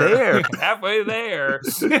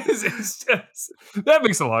 It's just, that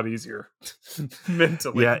makes it a lot easier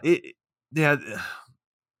mentally. Yeah.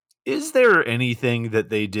 Is there anything that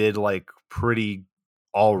they did like pretty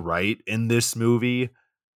all right in this movie?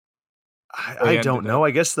 I don't know. I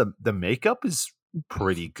guess the makeup is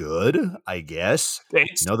pretty good, I guess.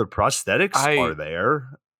 The prosthetics are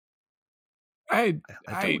there. I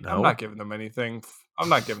don't know. I'm not giving them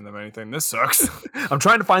anything. This sucks. I'm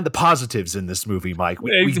trying to find the positives in this movie, Mike.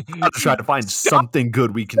 We got to try to find something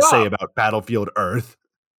good we can say about Battlefield Earth.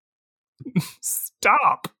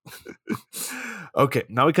 Stop. Okay,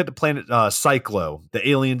 now we cut to planet Cyclo, the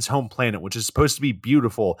aliens' home planet, which is supposed to be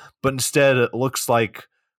beautiful, but instead it looks like,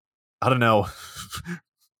 I don't know,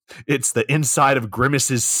 it's the inside of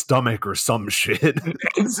Grimace's stomach or some shit.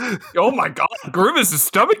 Oh my god, Grimace's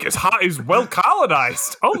stomach is well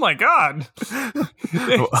colonized. Oh my god.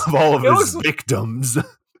 Of all of his victims.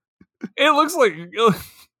 It looks like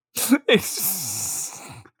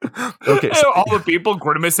okay, so all the people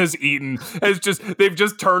Grimace has eaten they've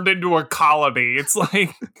just turned into a colony. It's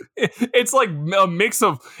like a mix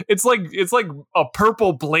of it's like a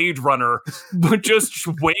purple Blade Runner, but just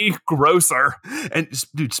way grosser. And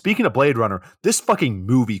dude, speaking of Blade Runner, this fucking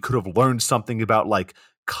movie could have learned something about like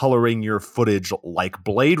coloring your footage like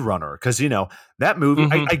Blade Runner, because that movie,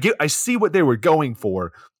 I see what they were going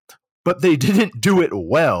for, but they didn't do it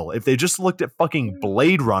well. If they just looked at fucking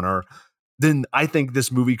Blade Runner, then I think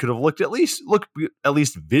this movie could have looked at least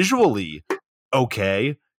visually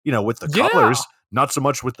okay, with the colors, not so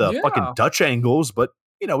much with the fucking Dutch angles, but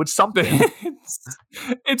it's something.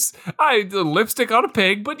 it's the lipstick on a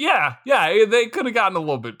pig, but yeah, they could have gotten a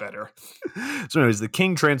little bit better. So anyways, the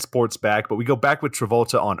king transports back, but we go back with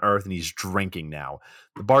Travolta on Earth and he's drinking now.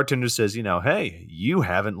 The bartender says, hey, you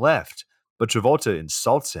haven't left. But Travolta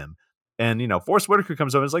insults him. And, Forrest Whitaker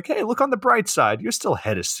comes over and is like, hey, look on the bright side. You're still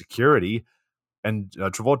head of security. And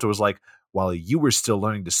Travolta was like, while you were still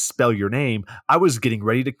learning to spell your name, I was getting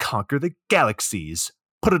ready to conquer the galaxies.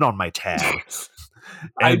 Put it on my tab.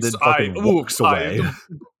 And then fucking walks away.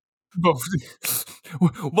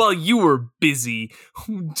 While you were busy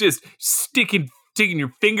just sticking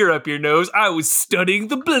your finger up your nose, I was studying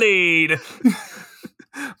the blade.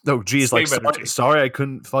 Oh, geez, like, sorry I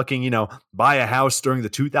couldn't fucking, buy a house during the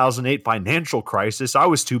 2008 financial crisis. I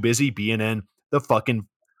was too busy being in the fucking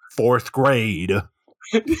 4th grade.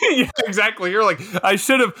 Yeah, exactly. You're like, I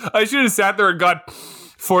should have sat there and got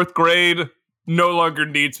 4th grade no longer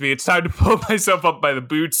needs me. It's time to pull myself up by the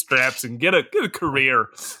bootstraps and get a career.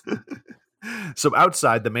 So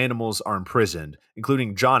outside, the Manimals are imprisoned,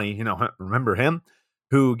 including Johnny, remember him?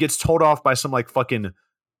 Who gets told off by some like fucking,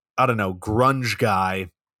 I don't know, grunge guy.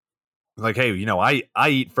 Like, hey, I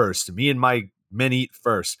eat first. Me and my men eat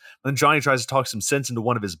first. Then Johnny tries to talk some sense into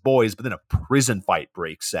one of his boys, but then a prison fight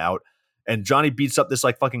breaks out. And Johnny beats up this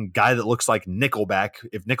like fucking guy that looks like Nickelback,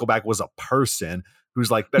 if Nickelback was a person,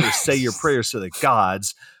 who's like, better say your prayers to the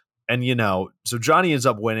gods. And, so Johnny ends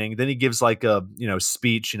up winning. Then he gives like a,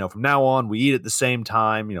 speech, from now on, we eat at the same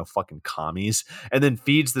time, fucking commies. And then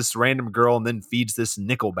feeds this random girl and then feeds this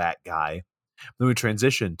Nickelback guy. Then we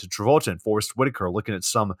transition to Travolta and Forrest Whitaker looking at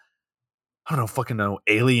some, I don't know,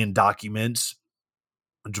 alien documents.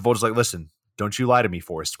 And Travolta's like, listen, don't you lie to me,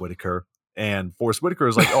 Forrest Whitaker. And Forrest Whitaker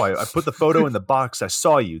is like, oh, I put the photo in the box. I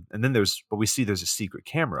saw you. And then we see there's a secret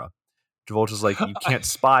camera. Travolta's like, you can't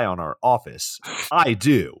spy on our office. I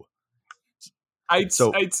do.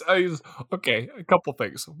 Okay, a couple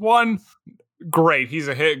things. One, great. He's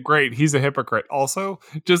a hypocrite. Also,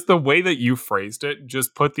 just the way that you phrased it,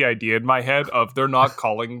 just put the idea in my head of they're not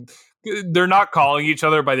calling each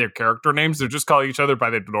other by their character names. They're just calling each other by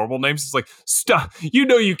their normal names. It's like, stop. We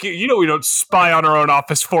don't spy on our own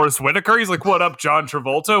office, Forrest Whitaker. He's like, what up, John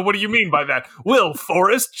Travolta? What do you mean by that? Will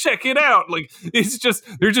Forrest, check it out. Like, it's just,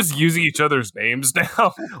 they're just using each other's names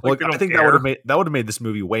now. Like, I think that would have made this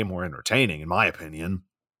movie way more entertaining, in my opinion.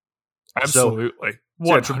 Absolutely.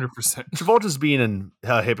 100%. Travolta's being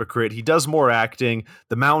a hypocrite. He does more acting.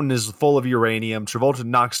 The mountain is full of uranium. Travolta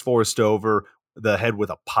knocks Forrest over the head with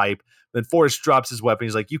a pipe. Then Forrest drops his weapon.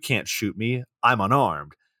 He's like, you can't shoot me. I'm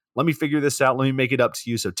unarmed. Let me figure this out. Let me make it up to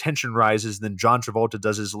you. So tension rises. Then John Travolta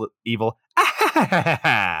does his evil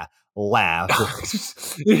laugh.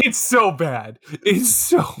 It's so bad. It's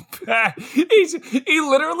so bad. He's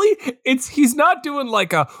not doing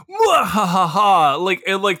like a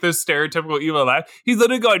like the stereotypical evil laugh. He's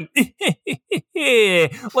literally going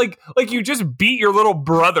like you just beat your little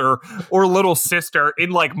brother or little sister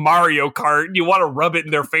in like Mario Kart. You want to rub it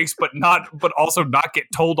in their face, but also not get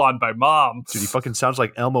told on by mom. Dude, he fucking sounds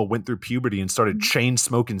like Elmo went through puberty and started chain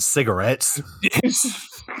smoking cigarettes.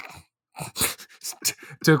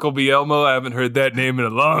 Tickle me Elmo. I haven't heard that name in a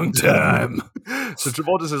long time. So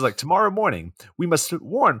Travolta says, like, tomorrow morning, we must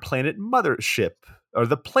warn Planet Mothership, or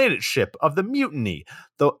the planet ship of the mutiny.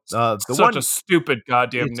 Such a stupid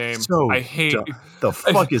goddamn name. So I hate the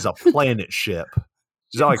fuck is a planet ship?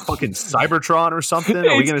 Is that like fucking Cybertron or something?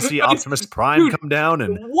 Are we going to see Optimus Prime come down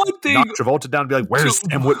and knock Travolta down and be like, where's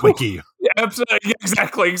Sam Witwicky?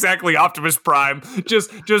 Absolutely, exactly. Optimus Prime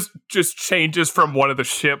just changes from one of the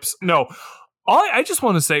ships. No, I just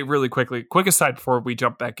want to say really quickly, quick aside before we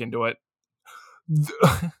jump back into it.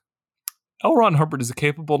 L. Ron Hubbard is a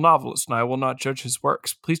capable novelist, and I will not judge his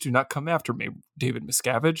works. Please do not come after me, David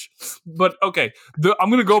Miscavige. But okay, I'm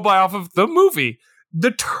going to go by off of the movie.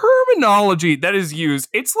 The terminology that is used,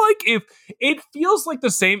 it's like if it feels like the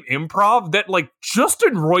same improv that like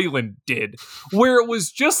Justin Roiland did, where it's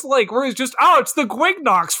just it's the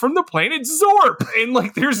Gwignox from the planet Zorp, and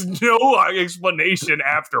like there's no explanation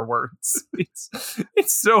afterwards.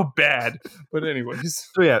 It's so bad. But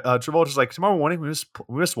anyways, so yeah, Travolta's like, tomorrow morning we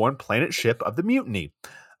must warn planet ship of the mutiny.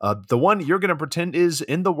 The one you're gonna pretend is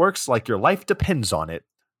in the works, like your life depends on it.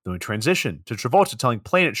 Then we transition to Travolta telling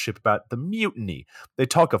Planet Ship about the mutiny. They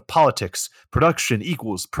talk of politics, production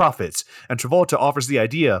equals profits, and Travolta offers the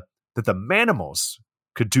idea that the Manimals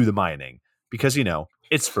could do the mining because,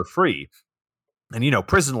 it's for free. And,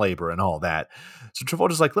 prison labor and all that. So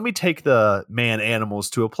Travolta's like, let me take the man-animals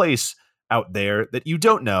to a place out there that you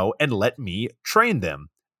don't know and let me train them.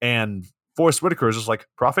 And Forrest Whitaker is just like,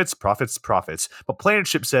 profits, profits, profits. But Planet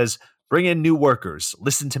Ship says, bring in new workers.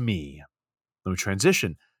 Listen to me. Then we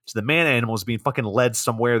transition to the man animals being fucking led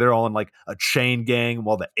somewhere. They're all in like a chain gang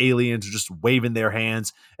while the aliens are just waving their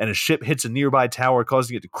hands, and a ship hits a nearby tower,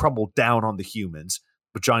 causing it to crumble down on the humans.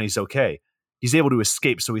 But Johnny's okay. He's able to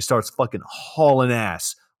escape, so he starts fucking hauling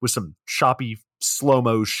ass with some choppy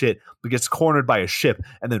slow-mo shit, but gets cornered by a ship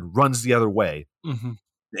and then runs the other way. Mm-hmm.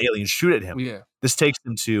 The aliens shoot at him. Yeah. This takes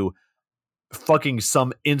him to fucking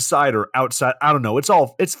some inside or outside. I don't know.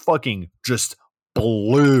 It's fucking just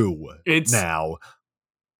blue now.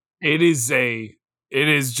 It's like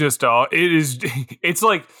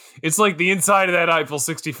the inside of that Eiffel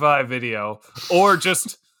 65 video, or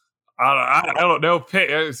just I don't know.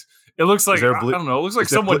 It looks like I don't know. It looks like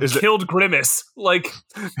someone killed Grimace. Like,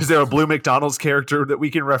 is there a blue McDonald's character that we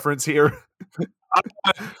can reference here?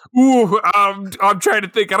 I'm trying to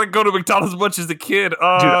think. I didn't go to McDonald's much as a kid. Dude,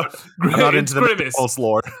 I'm not into the McDonald's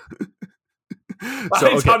lore.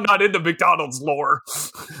 I'm not into McDonald's lore.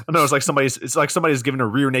 No, it's like somebody's giving a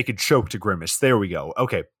rear naked choke to Grimace. There we go.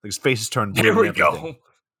 Okay, his face is turned blue. There we go.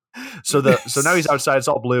 So now he's outside. It's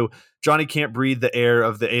all blue. Johnny can't breathe the air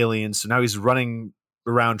of the aliens, so now he's running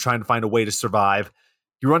around trying to find a way to survive.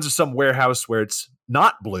 He runs to some warehouse where it's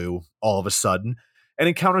not blue all of a sudden, and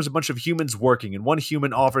encounters a bunch of humans working. And one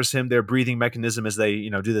human offers him their breathing mechanism as they,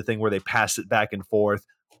 do the thing where they pass it back and forth.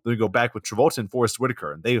 Then we go back with Travolta and Forrest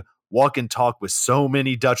Whitaker, and they walk and talk with so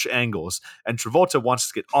many Dutch angles. And Travolta wants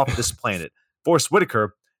to get off this planet. Forrest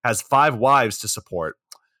Whitaker has 5 wives to support.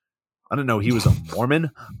 I didn't know he was a Mormon.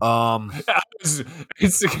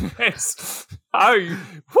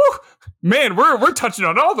 Man, we're touching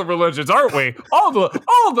on all the religions, aren't we? All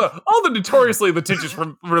the notoriously litigious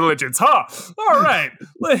religions, huh? All right,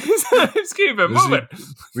 let's keep it moving.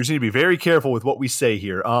 We just need to be very careful with what we say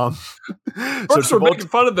here. First, we're making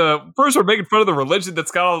fun of the religion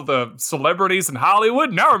that's got all the celebrities in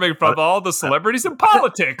Hollywood. Now we're making fun of all the celebrities in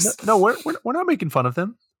politics. No, we're not making fun of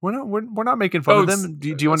them. We're not making fun of them.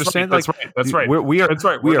 Do you understand? Right, that's right. We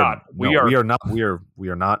are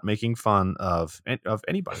not making fun of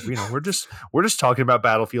anybody. We're just talking about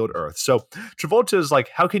Battlefield Earth. So Travolta is like,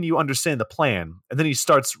 how can you understand the plan? And then he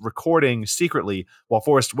starts recording secretly while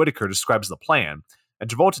Forrest Whitaker describes the plan. And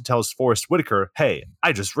Travolta tells Forrest Whitaker, "Hey,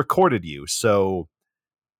 I just recorded you." So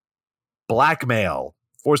blackmail.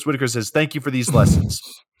 Forrest Whitaker says, "Thank you for these lessons."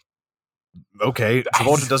 Okay,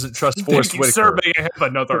 Travolta doesn't trust Forrest Whitaker. Sir, may I have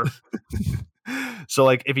another? So,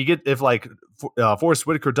 like, if Forrest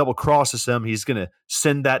Whitaker double crosses him, he's gonna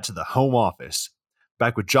send that to the Home Office.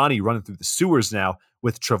 Back with Johnny running through the sewers now,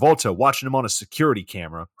 with Travolta watching him on a security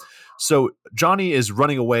camera. So Johnny is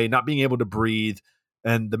running away, not being able to breathe,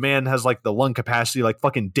 and the man has like the lung capacity like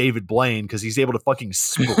fucking David Blaine because he's able to fucking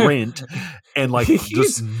sprint and like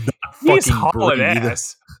just not fucking breathe.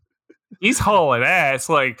 Ass. He's hauling ass,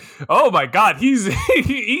 like, oh my god, he's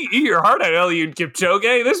eat your heart out, Eliud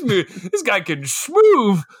Kipchoge. This guy can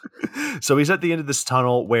schmoove. So he's at the end of this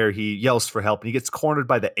tunnel where he yells for help and he gets cornered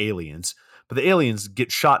by the aliens. But the aliens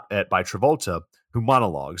get shot at by Travolta, who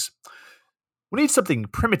monologues. We need something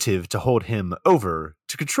primitive to hold him over,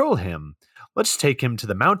 to control him. Let's take him to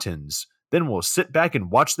the mountains. Then we'll sit back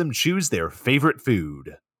and watch them choose their favorite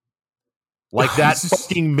food. Like that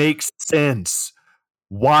fucking makes sense.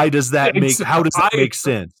 Why does that how does that make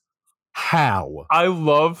sense? How? I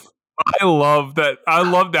love that. I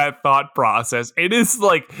love that thought process. It is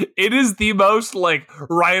the most like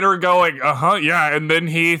writer going, yeah, and then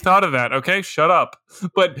he thought of that. Okay, shut up.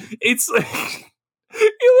 But it's like he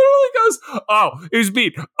literally goes, oh, he's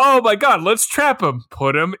beat. Oh my god, let's trap him,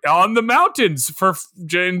 put him on the mountains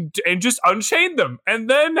and just unchain them, and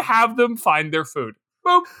then have them find their food.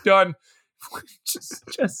 Boom, done.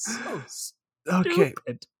 just so okay.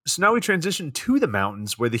 So now we transition to the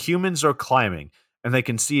mountains where the humans are climbing and they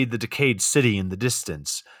can see the decayed city in the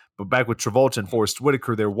distance. But back with Travolta and Forrest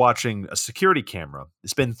Whitaker, they're watching a security camera.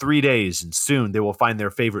 It's been 3 days and soon they will find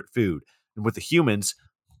their favorite food. And with the humans,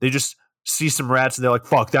 they just see some rats and they're like,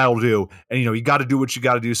 fuck, that'll do. And you got to do what you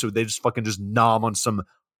got to do. So they just fucking just nom on some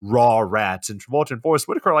raw rats. And Travolta and Forrest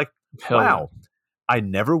Whitaker are like, wow, I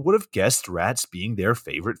never would have guessed rats being their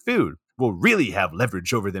favorite food. We'll really have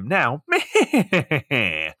leverage over them now. But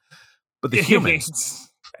the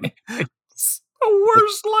humans. It's the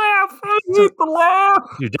worst laugh. I hate the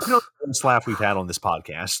laugh. Dude, definitely the worst laugh we've had on this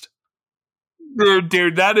podcast.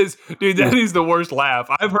 Dude, that is the worst laugh.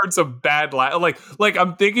 I've heard some bad laugh. Like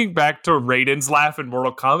I'm thinking back to Raiden's laugh in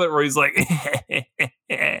Mortal Kombat where he's like,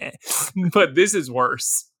 but this is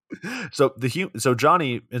worse. So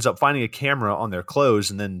Johnny ends up finding a camera on their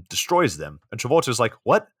clothes and then destroys them. And Travolta's like,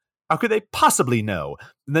 what? How could they possibly know?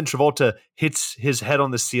 And then Travolta hits his head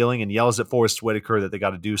on the ceiling and yells at Forrest Whitaker that they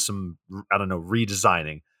got to do some,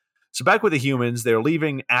 redesigning. So back with the humans, they're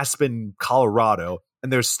leaving Aspen, Colorado, and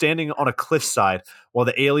they're standing on a cliffside while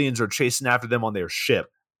the aliens are chasing after them on their ship.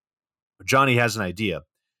 Johnny has an idea.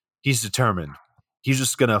 He's determined. he's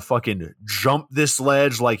just gonna fucking jump this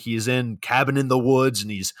ledge like he's in Cabin in the Woods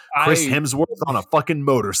and he's Chris I Hemsworth on a fucking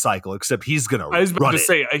motorcycle, except he's gonna I was about run to it.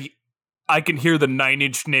 say I can hear the Nine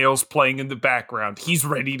Inch Nails playing in the background. He's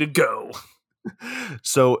ready to go.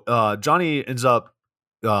 So Johnny ends up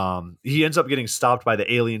getting stopped by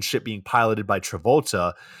the alien ship being piloted by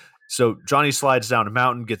Travolta. So Johnny slides down a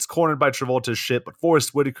mountain, gets cornered by Travolta's ship, but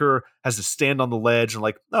Forrest Whitaker has to stand on the ledge and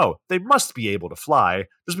like, oh, they must be able to fly.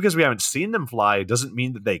 Just because we haven't seen them fly doesn't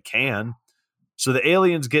mean that they can. So the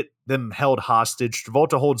aliens get them held hostage.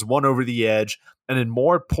 Travolta holds one over the edge, and in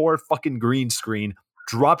more poor fucking green screen,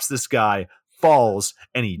 drops this guy, falls,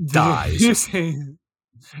 and he dies.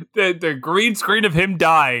 The green screen of him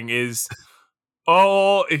dying is,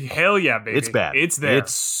 oh hell yeah, baby! It's bad. It's there.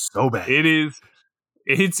 It's so bad. It is.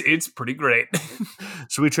 It's pretty great.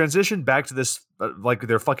 So we transition back to this, like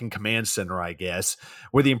their fucking command center, I guess,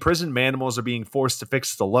 where the imprisoned manimals are being forced to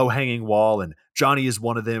fix the low-hanging wall, and Johnny is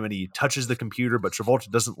one of them, and he touches the computer, but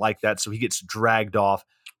Travolta doesn't like that, so he gets dragged off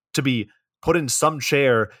to be put in some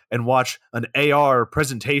chair and watch an AR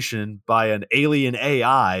presentation by an alien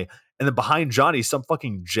AI, and then behind Johnny, some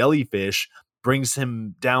fucking jellyfish brings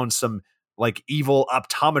him down some like evil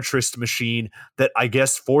optometrist machine that I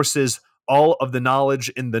guess forces all of the knowledge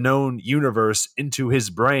in the known universe into his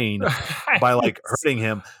brain by like hurting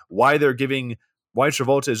him. Why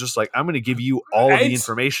Travolta is just like, I'm going to give you all of the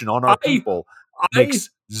information on our people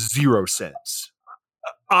makes zero sense.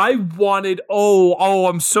 I'm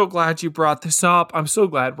so glad you brought this up. I'm so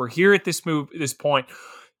glad we're here at this point.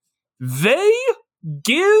 They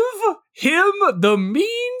give him the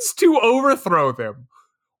means to overthrow them.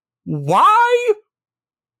 Why?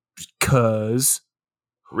 Because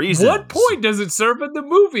reasons. What point does it serve in the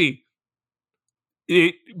movie?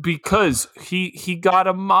 Because he got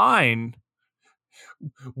a mine.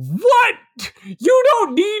 What? You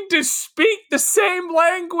don't need to speak the same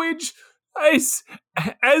language as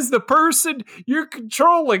the person you're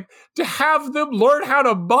controlling to have them learn how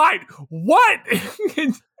to mine. What?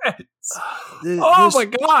 My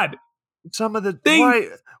god! Some of the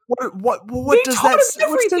what does that?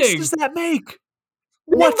 What sense does that make?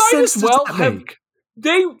 What sense does that make?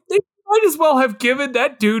 They might as well have given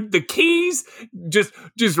that dude the keys, just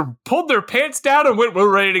pulled their pants down and went,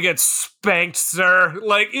 we're ready to get spanked, sir.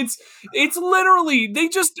 Like it's literally they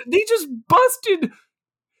just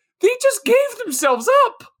gave themselves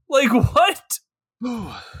up. Like what?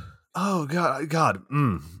 Oh god.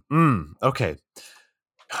 Okay.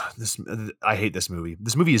 I hate this movie.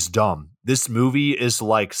 This movie is dumb. This movie is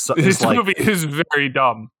like movie is very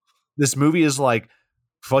dumb. This movie is like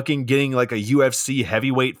fucking getting like a UFC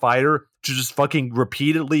heavyweight fighter to just fucking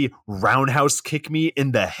repeatedly roundhouse kick me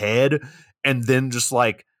in the head and then just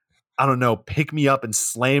like, I don't know, pick me up and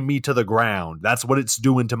slam me to the ground. That's what it's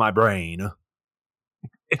doing to my brain.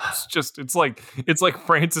 It's like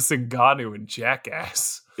Francis Ngannou in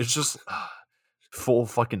Jackass. It's just full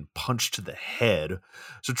fucking punch to the head.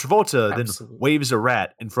 So Travolta then waves a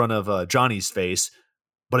rat in front of Johnny's face,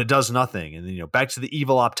 but it does nothing. And then, back to the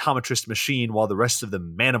evil optometrist machine while the rest of the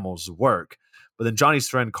manimals work. But then Johnny's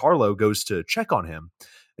friend Carlo goes to check on him.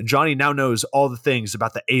 And Johnny now knows all the things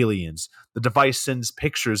about the aliens. The device sends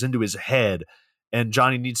pictures into his head. And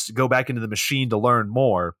Johnny needs to go back into the machine to learn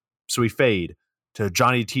more. So we fade to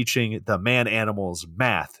Johnny teaching the man animals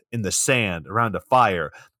math in the sand around a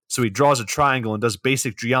fire. So he draws a triangle and does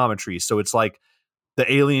basic geometry. So it's like the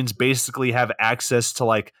aliens basically have access to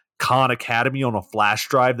like Khan Academy on a flash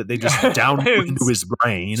drive that they just download into his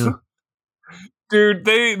brain. Dude,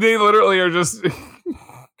 they literally are just...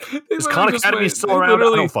 Is Khan Academy still around?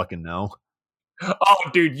 I don't fucking know. Oh,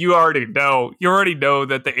 dude, you already know. You already know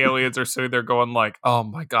that the aliens are sitting there going like, oh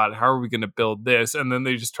my god, how are we going to build this? And then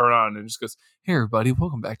they just turn on and just goes, hey everybody,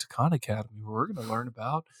 welcome back to Khan Academy. We're going to learn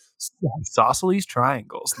about isosceles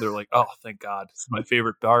triangles. And they're like, oh, thank god. It's my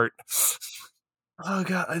favorite part. Oh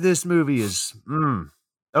god, this movie is...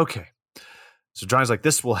 Okay. So Johnny's like,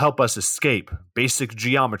 this will help us escape basic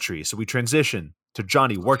geometry. So we transition to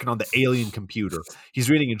Johnny working on the alien computer. He's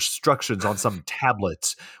reading instructions on some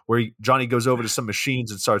tablets where Johnny goes over to some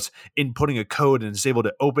machines and starts inputting a code and is able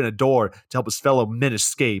to open a door to help his fellow men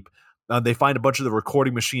escape. They find a bunch of the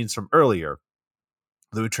recording machines from earlier.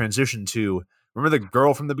 Then we transition to, remember the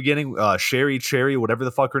girl from the beginning? Sherry Cherry, whatever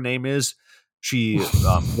the fuck her name is.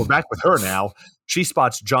 We're back with her now. She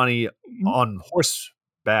spots Johnny on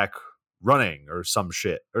horseback running or some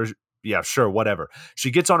shit, or yeah, sure, whatever.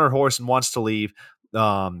 She gets on her horse and wants to leave.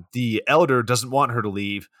 The elder doesn't want her to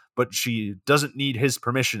leave, but she doesn't need his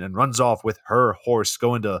permission and runs off with her horse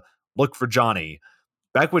going to look for Johnny.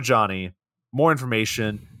 Back with Johnny, more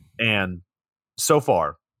information, and so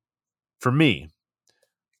far, for me,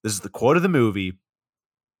 This is the quote of the movie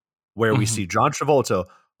where we see John Travolta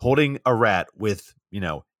holding a rat with,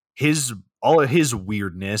 all of his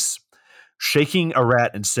weirdness, shaking a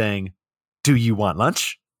rat and saying, "Do you want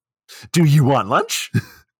lunch? Do you want lunch?"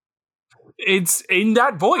 It's in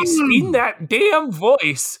that voice, in that damn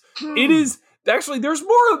voice. It is actually there's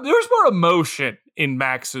more emotion in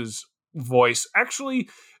Max's voice. Actually,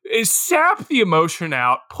 sap the emotion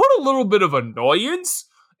out, put a little bit of annoyance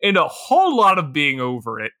and a whole lot of being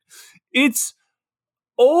over it. It's,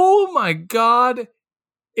 oh my God,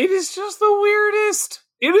 it is just the weirdest.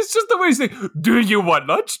 It is just the weirdest thing. Do you want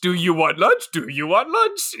lunch? Do you want lunch? Do you want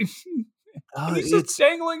lunch? He's just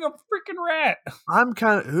dangling a freaking rat. I'm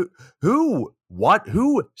kind of who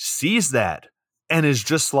sees that and is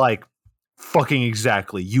just like, fucking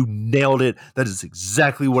exactly. You nailed it. That is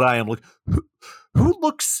exactly what I am. Like, who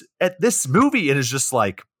looks at this movie and is just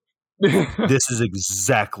like, this is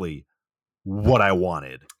exactly what I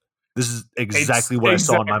wanted. This is exactly what I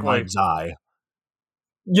saw in my mind's eye.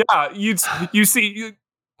 Yeah, you see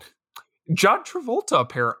John Travolta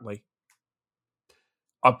apparently.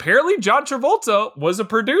 Apparently, John Travolta was a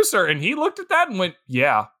producer, and he looked at that and went,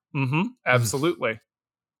 yeah, absolutely.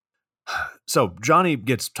 So Johnny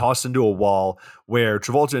gets tossed into a wall where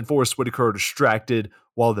Travolta and Forrest Whitaker are distracted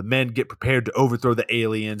while the men get prepared to overthrow the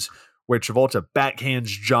aliens, where Travolta backhands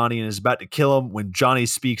Johnny and is about to kill him when Johnny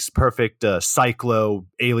speaks perfect cyclo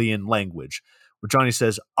alien language. Where Johnny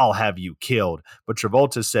says, "I'll have you killed." But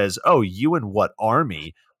Travolta says, "Oh, you in what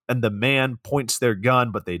army?" And the man points their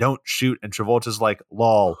gun, but they don't shoot. And Travolta's like,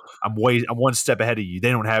 "Lol, I'm one step ahead of you.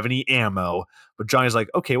 They don't have any ammo." But Johnny's like,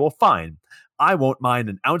 "Okay, well, fine. I won't mind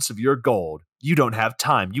an ounce of your gold. You don't have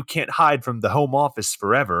time. You can't hide from the home office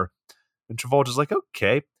forever." And Travolta's like,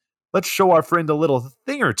 "Okay, let's show our friend a little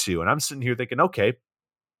thing or two." And I'm sitting here thinking, okay,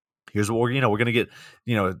 here's what we're going to get,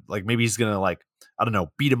 like maybe he's going to like, I don't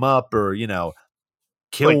know, beat him up or,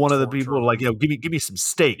 kill like one of the people, like, give me some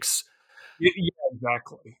steaks. Yeah,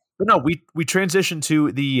 exactly. But no, we transition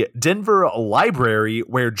to the Denver library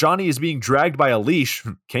where Johnny is being dragged by a leash,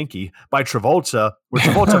 kinky, by Travolta, where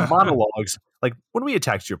Travolta monologues, like, "When we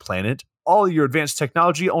attacked your planet, all your advanced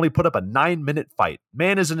technology only put up a 9-minute fight.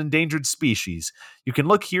 Man is an endangered species. You can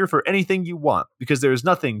look here for anything you want because there is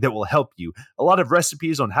nothing that will help you. A lot of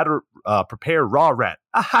recipes on how to prepare raw rat."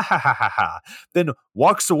 Ah, ha, ha, ha, ha, ha. Then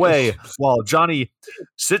walks away while Johnny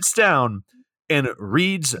sits down and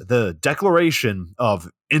reads the Declaration of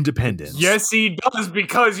Independence. Yes, he does,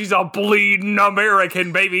 because he's a bleeding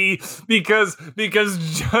American, baby. Because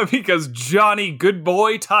Johnny Good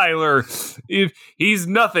Boy Tyler, if he's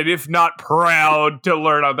nothing if not proud to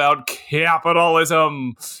learn about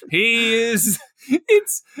capitalism. He is.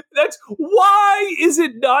 That's why is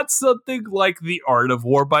it not something like The Art of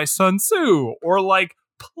War by Sun Tzu or like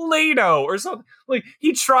Plato or something? Like,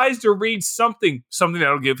 he tries to read something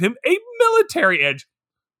that'll give him a military edge.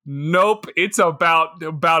 Nope, it's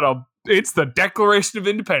it's the Declaration of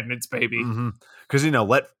Independence, baby. Because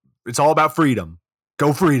it's all about freedom.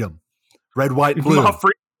 Go freedom, red, white, blue.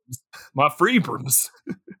 My freedoms.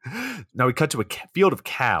 Now we cut to a field of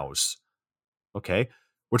cows. Okay,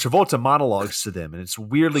 where Travolta monologues to them, and it's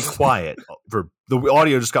weirdly quiet. For the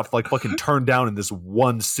audio just got like fucking turned down in this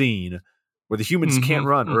one scene where the humans can't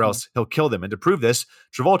run, or else he'll kill them. And to prove this,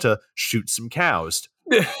 Travolta shoots some cows,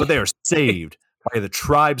 but they are saved by the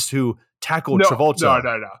tribes who tackled Travolta.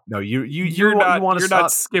 No, you're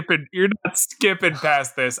not skipping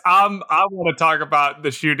past this. I want to talk about the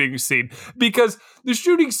shooting scene, because the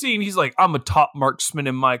shooting scene, he's like, "I'm a top marksman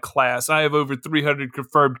in my class. I have over 300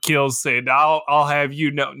 confirmed kills. And I'll have you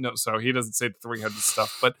know." No, so he doesn't say the 300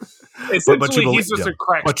 stuff, but essentially he's just a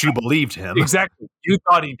crack. But you believed him. Exactly. You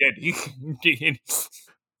thought he did.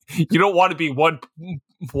 You don't want to be one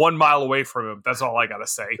mile away from him. That's all I gotta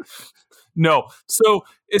say. No. So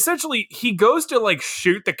essentially he goes to like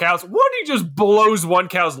shoot the cows. He just blows one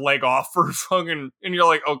cow's leg off for fucking, and you're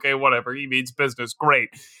like, okay, whatever. He means business. Great.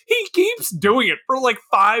 He keeps doing it for like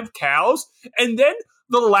 5 cows. And then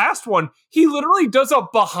the last one, he literally does a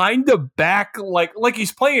behind the back, like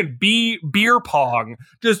he's playing beer pong.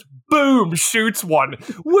 Just boom, shoots one,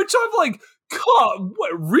 which I'm like, God,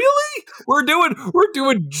 what, really? We're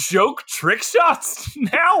doing joke trick shots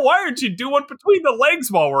now? Why aren't you doing between the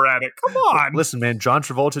legs while we're at it? Come on. Listen, man, John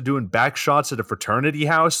Travolta doing back shots at a fraternity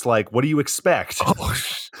house? Like, what do you expect? Oh,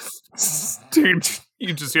 dude,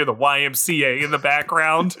 you just hear the YMCA in the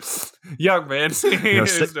background. Young man. Sigma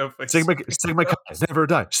Chi, never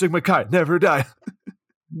die. Sigma Chi, never die.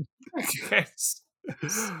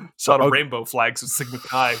 A lot of rainbow flags with Sigma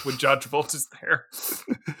Chi when John Travolta's there.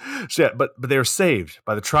 So yeah, but they are saved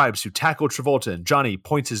by the tribes who tackle Travolta, and Johnny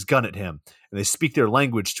points his gun at him, and they speak their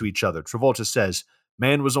language to each other. Travolta says,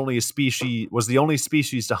 "Man was the only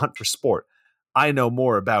species to hunt for sport. I know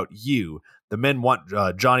more about you." The men want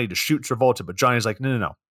Johnny to shoot Travolta, but Johnny's like,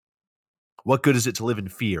 no. What good is it to live in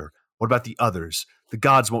fear? What about the others? The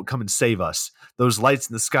gods won't come and save us. Those lights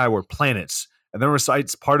in the sky were planets. And then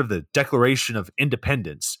recites part of the Declaration of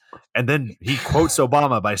Independence. And then he quotes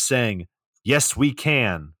Obama by saying, "Yes, we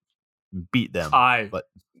can beat them."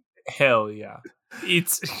 Hell yeah.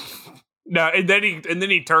 It's no, and then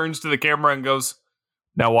he turns to the camera and goes,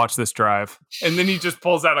 "Now watch this drive." And then he just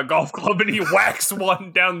pulls out a golf club and he whacks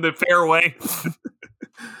one down the fairway.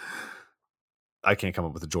 I can't come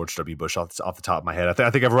up with a George W. Bush off the top of my head. I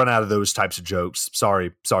think I've run out of those types of jokes.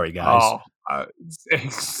 Sorry, guys.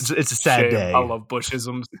 It's a sad day. I love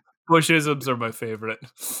Bushisms. Bushisms are my favorite.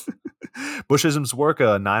 Bushisms work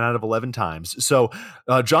 9 out of 11 times. So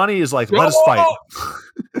Johnny is like, "Let us fight."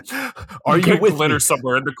 Are you with glitter me?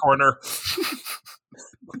 Somewhere in the corner.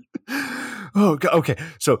 Oh, okay.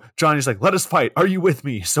 So Johnny's like, "Let us fight. Are you with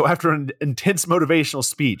me?" So after an intense motivational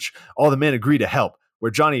speech, all the men agree to help,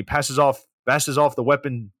 where Johnny passes off the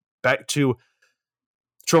weapon back to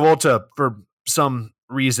Travolta for some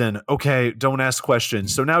reason. Okay, don't ask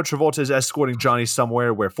questions. So now Travolta is escorting Johnny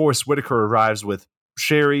somewhere where Forrest Whitaker arrives with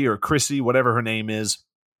Sherry or Chrissy, whatever her name is.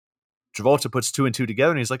 Travolta puts 2 and 2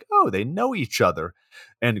 together and he's like, oh, they know each other.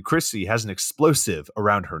 And Chrissy has an explosive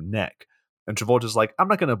around her neck. And Travolta's like, "I'm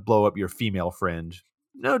not going to blow up your female friend.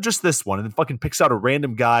 No, just this one." And then fucking picks out a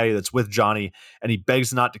random guy that's with Johnny and he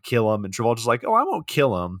begs not to kill him. And Travolta's like, "Oh, I won't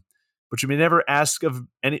kill him, but you may never ask of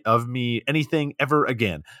me anything ever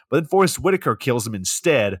again." But then Forrest Whitaker kills him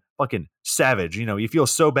instead. Fucking savage. You feel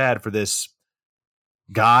so bad for this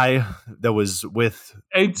guy that was with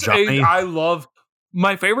Johnny. I love.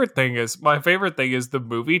 My favorite thing is the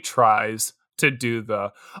movie tries to do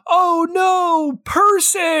the "oh no,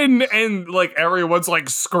 person," and like everyone's like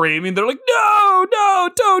screaming. They're like, "No,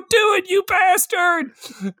 don't do it, you bastard!"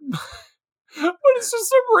 But it's just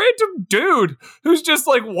some random dude who's just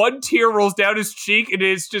like one tear rolls down his cheek and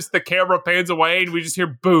it's just the camera pans away and we just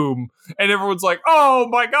hear boom. And everyone's like, "Oh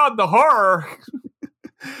my God, the horror."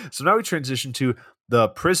 So now we transition to the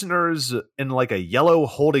prisoners in like a yellow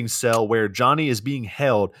holding cell where Johnny is being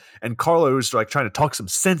held, and Carlo is like trying to talk some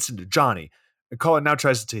sense into Johnny. And Carlo now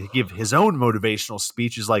tries to give his own motivational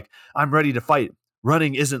speech. He's like, "I'm ready to fight.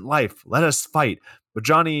 Running isn't life. Let us fight." But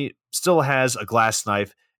Johnny still has a glass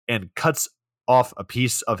knife and cuts off a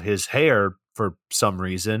piece of his hair for some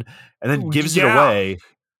reason and then gives it away.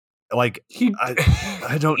 Like,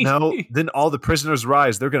 I don't know. Then all the prisoners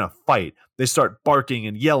rise. They're going to fight. They start barking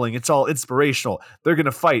and yelling. It's all inspirational. They're going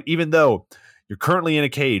to fight, even though you're currently in a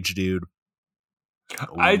cage, dude.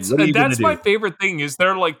 That's my favorite thing is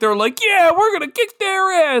they're like, "Yeah, we're going to kick their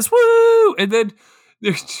ass. Woo!" And then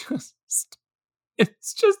they're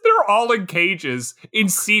they're all in cages in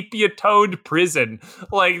sepia-toned prison.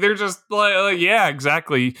 Like they're just like yeah,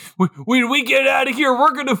 exactly. When we get out of here,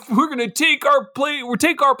 we're gonna take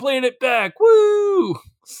our planet back. Woo!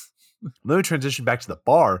 Let me transition back to the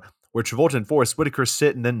bar where Travolta and Forrest Whitaker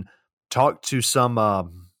sit and then talk to some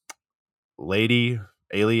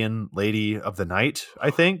alien lady of the night,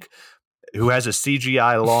 I think, who has a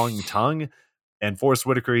CGI long tongue. And Forrest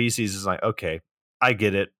Whitaker, he sees, is like, "Okay, I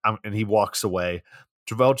get it," and he walks away.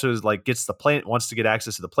 Travolta wants to get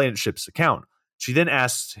access to the Planet Ship's account. She then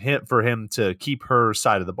asks for him to keep her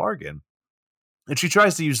side of the bargain, and she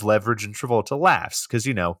tries to use leverage. And Travolta laughs because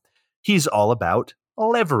he's all about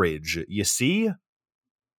leverage. You see,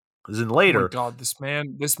 because then later, oh my God, this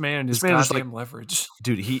man is goddamn leverage,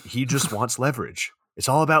 dude. He just wants leverage. It's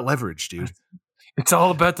all about leverage, dude. It's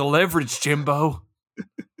all about the leverage, Jimbo.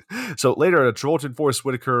 So later, Travolta and Forrest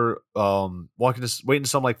Whitaker wait in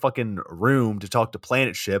some like fucking room to talk to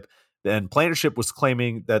Planet Ship. And Planet Ship was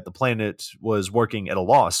claiming that the planet was working at a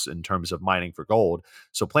loss in terms of mining for gold.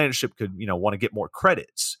 So Planet Ship could, want to get more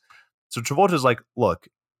credits. So Travolta's like, "Look,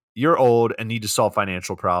 you're old and need to solve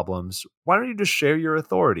financial problems. Why don't you just share your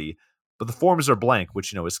authority?" But the forms are blank,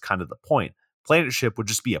 which, is kind of the point. Planet Ship would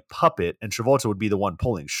just be a puppet and Travolta would be the one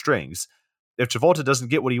pulling strings. If Travolta doesn't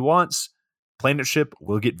get what he wants, Planet Ship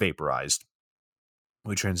will get vaporized.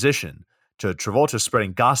 We transition to Travolta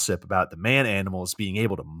spreading gossip about the man animals being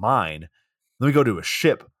able to mine. Then we go to a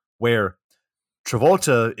ship where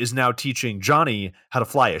Travolta is now teaching Johnny how to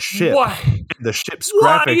fly a ship. Why? The ship's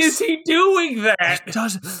graphics. Why is he doing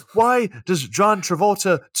that? Why does John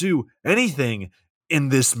Travolta do anything in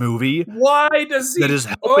this movie? Why does he? That is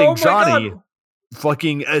helping Johnny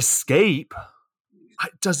fucking escape?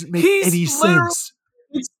 It doesn't make He's any literally sense.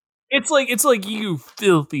 it's like you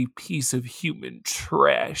filthy piece of human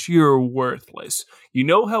trash. You're worthless. You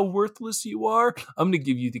know how worthless you are? I'm going to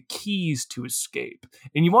give you the keys to escape.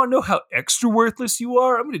 And you want to know how extra worthless you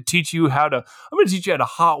are? I'm going to teach you how to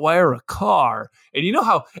hotwire a car. And you know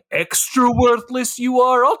how extra worthless you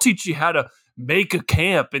are? I'll teach you how to make a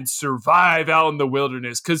camp and survive out in the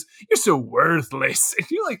wilderness cuz you're so worthless. And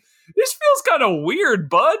you're like, this feels kind of weird,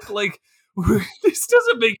 bud. Like this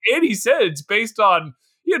doesn't make any sense based on,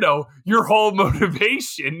 your whole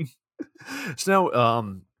motivation. So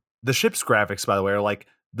now, the ship's graphics, by the way, are like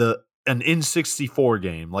an N64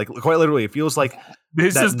 game. Like quite literally, it feels like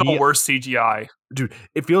This that is the worst CGI. dude.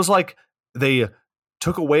 It feels like they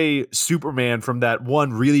took away Superman from that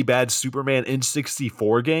one really bad Superman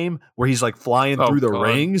N64 game where he's like flying through the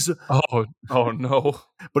rings. Oh no.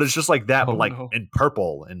 But it's just like that, but like No. in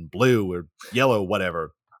purple and blue or yellow,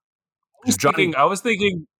 whatever. I was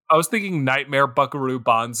thinking Nightmare Buckaroo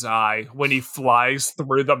Banzai when he flies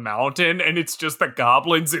through the mountain and it's just the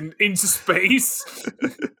goblins in space.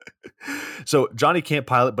 So Johnny can't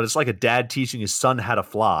pilot, but it's like a dad teaching his son how to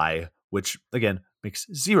fly, which again makes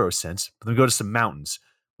zero sense. But then we go to some mountains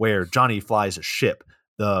where Johnny flies a ship.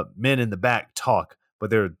 The men in the back talk, but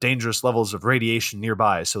there are dangerous levels of radiation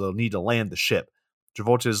nearby, so they'll need to land the ship.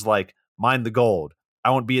 Travolta is like, mine the gold. I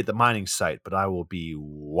won't be at the mining site, but I will be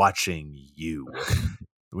watching you.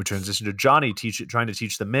 We transition to Johnny trying to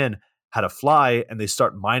teach the men how to fly, and they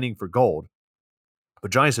start mining for gold.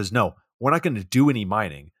 But Johnny says, no, we're not going to do any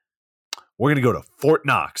mining. We're going to go to Fort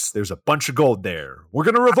Knox. There's a bunch of gold there. We're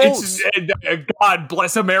going to revolt. God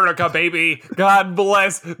bless America, baby. God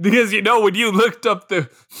bless. Because when you looked up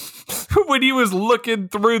when he was looking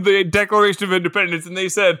through the Declaration of Independence and they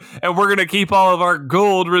said, and we're going to keep all of our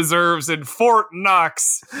gold reserves in Fort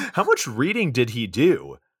Knox. How much reading did he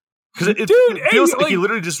do? Because it feels like he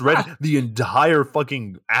literally just read the entire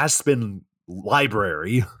fucking Aspen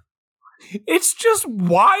library. It's just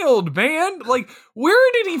wild, man. Like,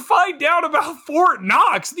 where did he find out about Fort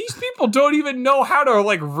Knox? These people don't even know how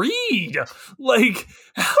to, read. Like,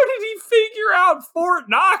 how did he figure out Fort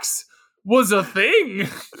Knox was a thing?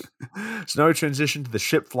 So now we transition to the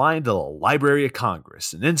ship flying to the Library of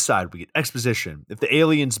Congress. And inside, we get exposition. If the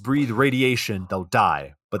aliens breathe radiation, they'll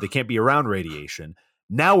die. But they can't be around radiation.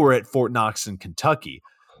 Now we're at Fort Knox in Kentucky,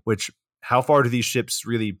 which... how far do these ships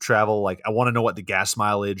really travel? Like, I want to know what the gas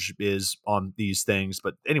mileage is on these things.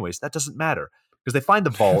 But anyways, that doesn't matter because they find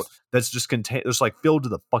the vault that's just filled to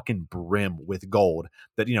the fucking brim with gold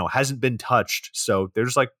that, hasn't been touched. So they're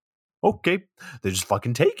just like, okay, they just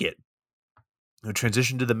fucking take it.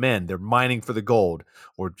 Transition to the men. They're mining for the gold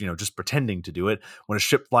or, just pretending to do it when a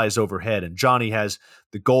ship flies overhead and Johnny has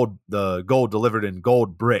the gold delivered in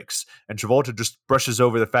gold bricks. And Travolta just brushes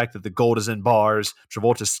over the fact that the gold is in bars.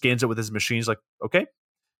 Travolta scans it with his machine. He's like, okay,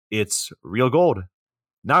 it's real gold.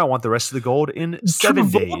 Now I want the rest of the gold in 7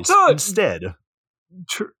 days instead.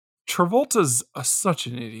 Travolta's such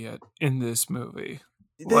an idiot in this movie.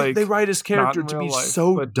 They write his character to be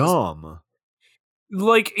so dumb.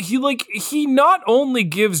 He not only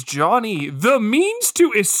gives Johnny the means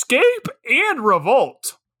to escape and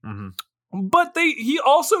revolt, but he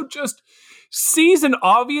also just sees an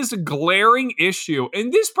obvious glaring issue.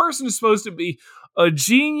 And this person is supposed to be a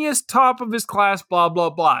genius, top of his class, blah, blah,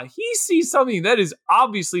 blah. He sees something that is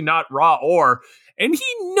obviously not raw ore, and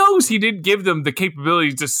he knows he didn't give them the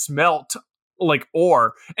capability to smelt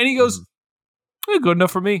ore. And he goes, good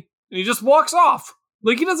enough for me. And he just walks off.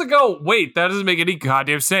 He doesn't go, wait, that doesn't make any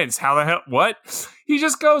goddamn sense. How the hell? What? He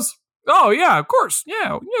just goes, oh, yeah, of course.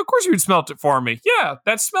 Yeah, of course you would smelt it for me. Yeah,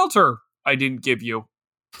 that smelter I didn't give you.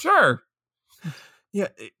 Sure. Yeah.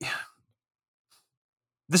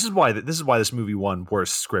 This is why this movie won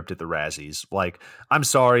worst script at the Razzies. I'm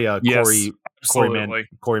sorry,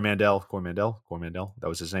 Corey Mandel. That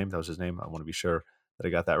was his name. I want to be sure that I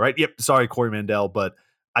got that right. Yep. Sorry, Corey Mandel. But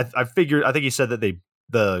I think he said that the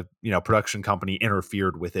production company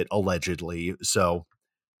interfered with it allegedly. So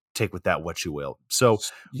take with that what you will. So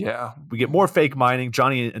yeah, we get more fake mining.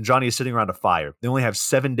 Johnny is sitting around a fire. They only have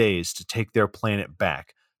 7 days to take their planet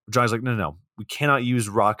back. Johnny's like, no, we cannot use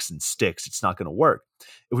rocks and sticks. It's not going to work.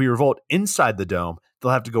 If we revolt inside the dome,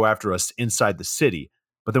 they'll have to go after us inside the city.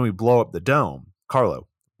 But then we blow up the dome. Carlo,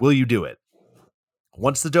 will you do it?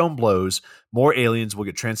 Once the dome blows, more aliens will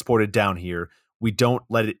get transported down here. We don't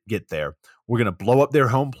let it get there. We're going to blow up their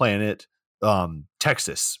home planet,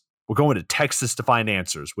 Texas. We're going to Texas to find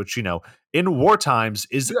answers, which, in war times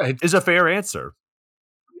is a fair answer.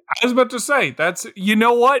 I was about to say, you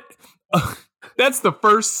know what? That's the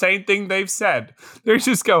first sane thing they've said. They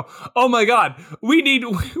just go, "Oh my God, we need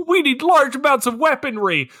large amounts of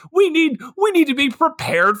weaponry. We need to be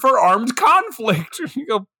prepared for armed conflict." You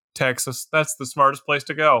go, Texas. That's the smartest place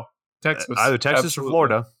to go. Texas, Either Texas absolutely. or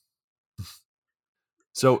Florida.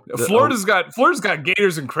 So Florida's got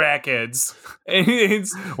gators and crackheads.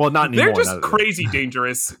 Well, not anymore. They're just crazy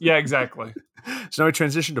dangerous. Yeah, exactly. So now we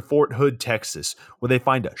transition to Fort Hood, Texas, where they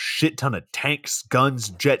find a shit ton of tanks, guns,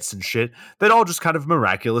 jets, and shit that all just kind of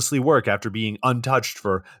miraculously work after being untouched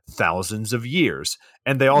for thousands of years.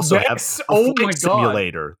 And they also have a flight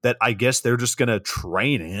simulator that I guess they're just going to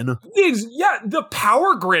train in. Yeah, the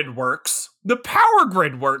power grid works. The power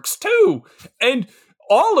grid works too. And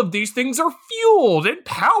all of these things are fueled and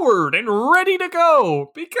powered and ready to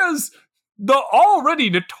go because the already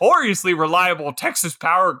notoriously reliable Texas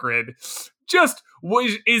power grid just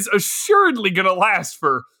is assuredly going to last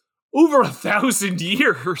for over 1,000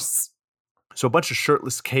 years. So a bunch of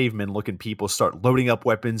shirtless caveman-looking people start loading up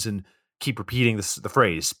weapons and keep repeating the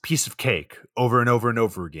phrase, piece of cake, over and over and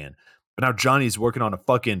over again. But now Johnny's working on a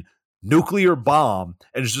fucking nuclear bomb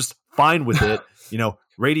and is just fine with it.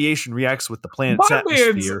 Radiation reacts with the planet's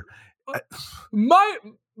atmosphere.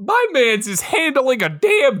 My man's is handling a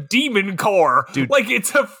damn demon core. Dude. Like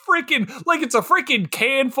it's a freaking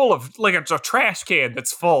can full of, like it's a trash can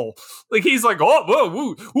that's full. Like he's like, oh,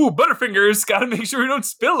 whoa, ooh, Butterfingers, gotta make sure we don't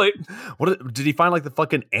spill it. What did he find, like the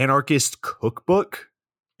fucking anarchist cookbook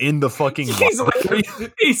in the fucking library?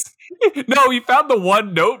 No, he found the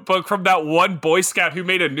one notebook from that one Boy Scout who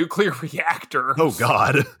made a nuclear reactor. Oh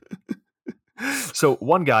God. So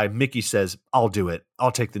one guy, Mickey, says, I'll do it.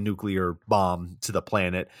 I'll take the nuclear bomb to the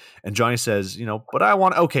planet. And Johnny says, but I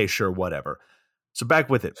want, okay, sure, whatever. So back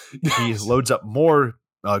with it. He loads up more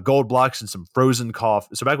gold blocks and some frozen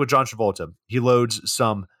coffin. So back with John Travolta, he loads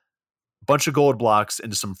some bunch of gold blocks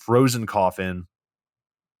into some frozen coffin.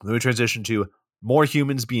 Then we transition to more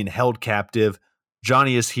humans being held captive.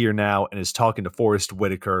 Johnny is here now and is talking to Forrest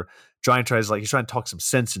Whitaker. Johnny he's trying to talk some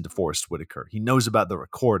sense into Forrest Whitaker. He knows about the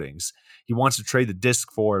recordings. He wants to trade the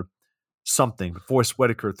disc for something, but Forrest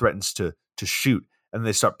Whitaker threatens to shoot. And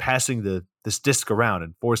they start passing this disc around.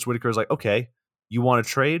 And Forrest Whitaker is like, okay, you want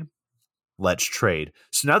to trade? Let's trade.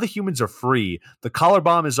 So now the humans are free. The collar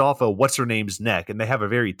bomb is off of what's-her-name's neck, and they have a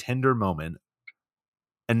very tender moment.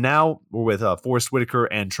 And now we're with Forrest Whitaker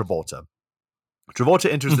and Travolta.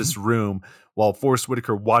 Travolta enters this room while Forrest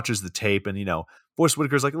Whitaker watches the tape. And, Forrest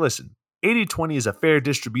Whitaker's like, listen, 80-20 is a fair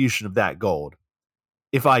distribution of that gold.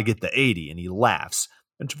 If I get the 80, and he laughs.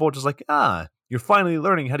 And Travolta's like, you're finally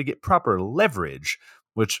learning how to get proper leverage,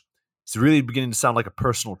 which is really beginning to sound like a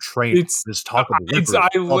personal trainer. This talk of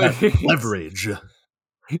leverage.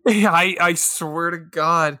 I swear to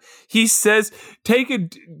God, he says,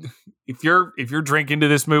 if you're drinking to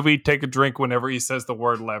this movie, take a drink whenever he says the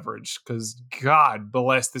word leverage, because God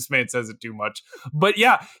bless, this man says it too much. But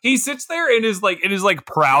yeah, he sits there and is like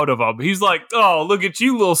proud of him. He's like, oh, look at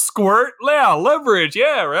you, little squirt. Yeah, leverage.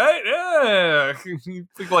 Yeah, right. Yeah. He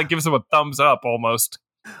like gives him a thumbs up almost.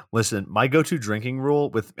 Listen, my go-to drinking rule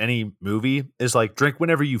with any movie is like drink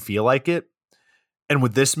whenever you feel like it. And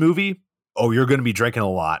with this movie, you're going to be drinking a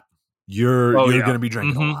lot. You're going to be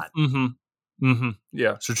drinking a lot.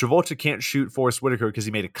 Yeah. So Travolta can't shoot Forrest Whitaker because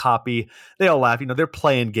he made a copy. They all laugh. They're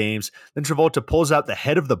playing games. Then Travolta pulls out the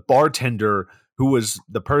head of the bartender who was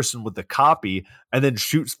the person with the copy and then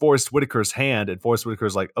shoots Forrest Whitaker's hand. And Forrest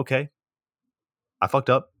Whitaker's like, okay, I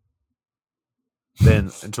fucked up. And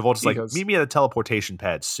Travolta's like, meet me at the teleportation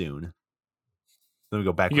pad soon. Then we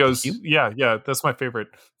go back. He goes, yeah, that's my favorite.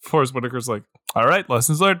 Forrest Whitaker's like, all right,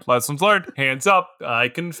 lessons learned. Hands up. I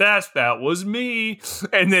confess, that was me.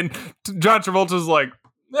 And then John Travolta's like,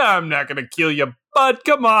 I'm not going to kill you, but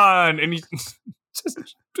come on. And he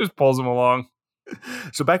just pulls him along.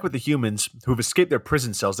 So back with the humans who have escaped their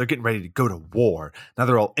prison cells, they're getting ready to go to war. Now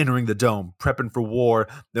they're all entering the dome, prepping for war.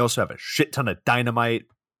 They also have a shit ton of dynamite.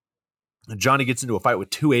 And Johnny gets into a fight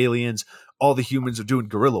with two aliens. All the humans are doing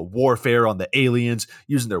guerrilla warfare on the aliens,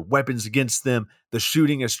 using their weapons against them. The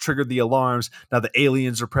shooting has triggered the alarms. Now the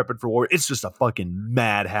aliens are prepping for war. It's just a fucking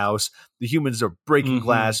madhouse. The humans are breaking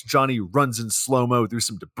glass. Johnny runs in slow-mo through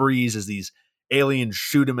some debris as these aliens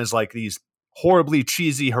shoot him as like these horribly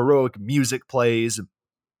cheesy, heroic music plays.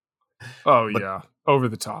 Yeah. Over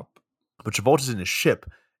the top. But Travolta's in his ship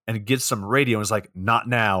and gets some radio and is like, not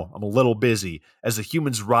now. I'm a little busy. As the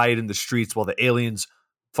humans riot in the streets while the aliens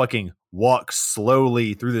fucking walk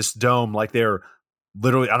slowly through this dome like they're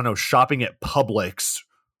literally, I don't know, shopping at Publix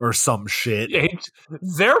or some shit.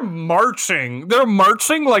 They're marching. They're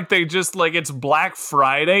marching like they just like it's Black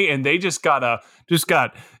Friday and they just got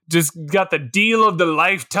just got the deal of the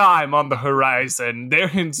lifetime on the horizon.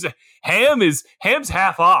 Ham's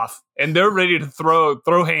half off, and they're ready to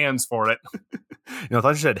throw hands for it. I thought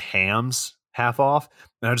you said hams half off,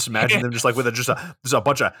 and I just imagine them just like with just a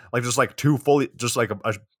bunch of like just like two fully just like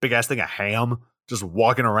a big ass thing of ham just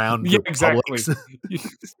walking around. Yeah, exactly.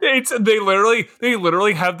 They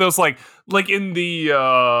literally have those like in the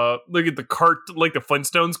look at the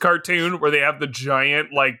Flintstones cartoon where they have the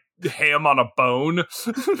giant like ham on a bone,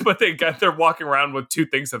 but they're walking around with two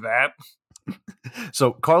things of that.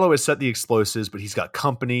 So Carlo has set the explosives, but he's got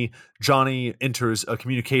company. Johnny enters the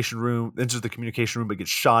communication room, but gets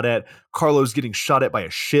shot at. Carlo's getting shot at by a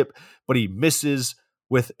ship, but he misses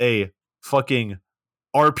with a fucking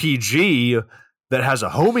RPG that has a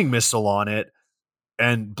homing missile on it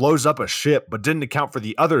and blows up a ship, but didn't account for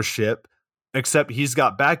the other ship, except he's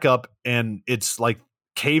got backup, and it's like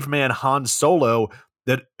caveman Han Solo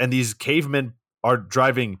and these cavemen are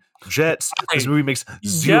driving jets. This movie makes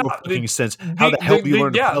zero fucking sense. How the hell do you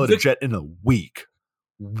learn to pilot a jet in a week?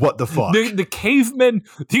 What the fuck? The cavemen,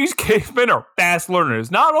 these cavemen are fast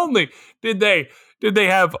learners. Not only did they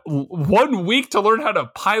have 1 week to learn how to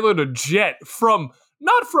pilot a jet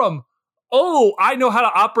not from, oh, I know how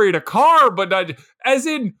to operate a car, but as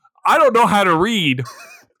in, I don't know how to read.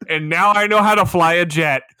 And now I know how to fly a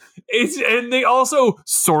jet. And they also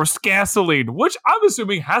source gasoline, which I'm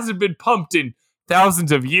assuming hasn't been pumped in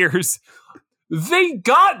thousands of years. They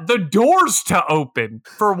got the doors to open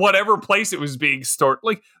for whatever place it was being stored.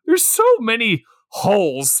 Like, there's so many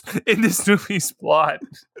holes in this movie's plot.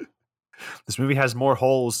 This movie has more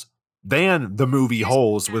holes than the movie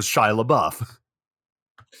Holes with Shia LaBeouf.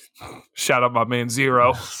 Shout out my man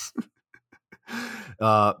Zero.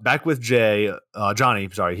 Back with Johnny,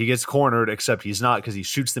 sorry, he gets cornered, except he's not because he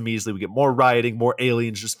shoots them easily. We get more rioting, more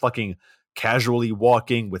aliens just fucking casually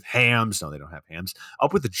walking with hams. No, they don't have hams.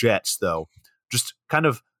 Up with the jets, though, just kind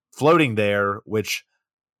of floating there, which,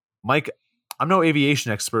 Mike, I'm no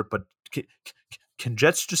aviation expert, but can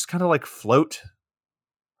jets just kind of like float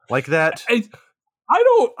like that?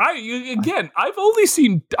 I've only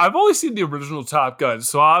seen the original Top Gun,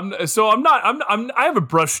 so I haven't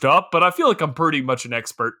brushed up, but I feel like I'm pretty much an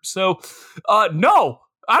expert. So, no,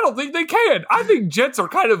 I don't think they can. I think jets are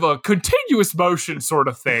kind of a continuous motion sort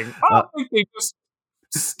of thing. I don't think they just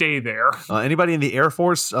stay there. Anybody in the Air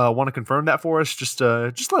Force want to confirm that for us? Just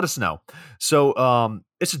let us know. So,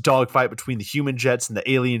 it's a dogfight between the human jets and the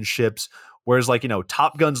alien ships. Whereas, like,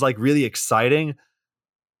 Top Gun's like really exciting.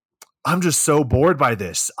 I'm just so bored by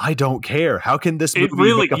this. I don't care. How can this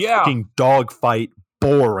movie make a fucking dogfight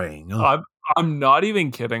boring? I'm not even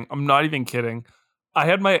kidding. I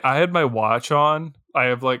had my watch on. I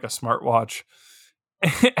have like a smartwatch,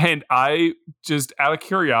 and I just out of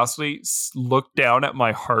curiosity looked down at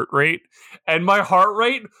my heart rate, and my heart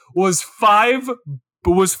rate was 5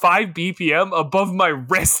 BPM above my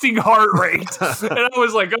resting heart rate, and I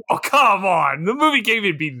was like, "Oh, come on!" The movie can't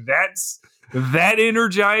even be that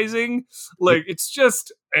energizing. Like, it's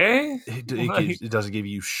just it doesn't give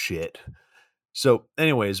you shit. So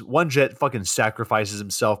anyways, one jet fucking sacrifices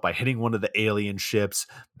himself by hitting one of the alien ships.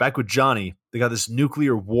 Back with Johnny, they got this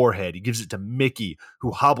nuclear warhead. He gives it to Mickey,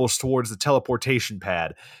 who hobbles towards the teleportation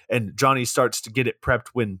pad, and Johnny starts to get it prepped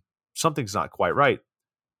when something's not quite right.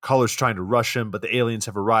 Carlo's trying to rush him, but the aliens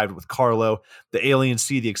have arrived with Carlo. The aliens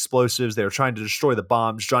see the explosives. They are trying to destroy the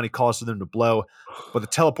bombs. Johnny calls for them to blow, but the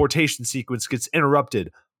teleportation sequence gets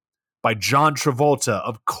interrupted by John Travolta.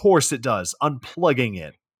 Of course it does, unplugging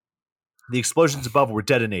it. The explosions above were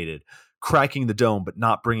detonated, cracking the dome, but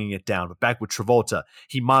not bringing it down. But back with Travolta,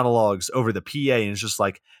 he monologues over the PA and is just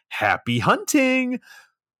like, "Happy hunting."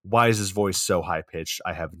 Why is his voice so high-pitched?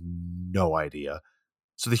 I have no idea.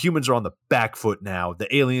 So the humans are on the back foot now.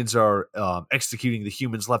 The aliens are executing the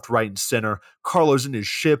humans left, right, and center. Carlo's in his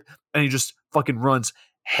ship, and he just fucking runs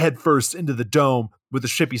headfirst into the dome with the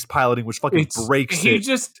ship he's piloting, which fucking breaks it.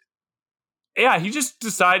 He just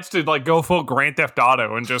decides to like go full Grand Theft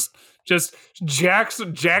Auto and just jacks his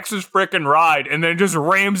frickin' ride and then just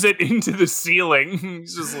rams it into the ceiling.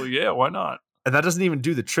 He's just like, yeah, why not? And that doesn't even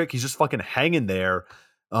do the trick. He's just fucking hanging there.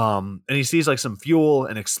 And he sees like some fuel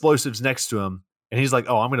and explosives next to him. And he's like,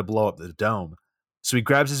 oh, I'm going to blow up the dome. So he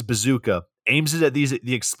grabs his bazooka, aims it at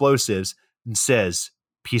the explosives, and says,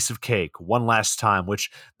 "Piece of cake," one last time,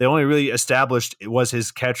 which they only really established it was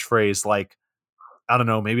his catchphrase, like, I don't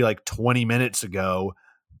know, maybe like 20 minutes ago.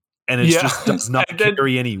 And it just does not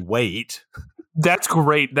carry any weight. That's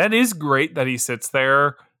great. That is great that he sits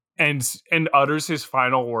there and utters his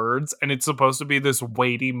final words. And it's supposed to be this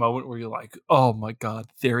weighty moment where you're like, oh my God,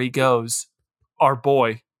 there he goes. Our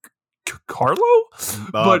boy. Carlo?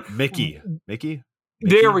 But Mickey.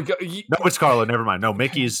 Mickey? There we go. No, it's Carlo. Never mind. No,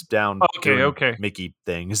 Mickey's down doing Okay. Mickey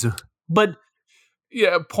things. But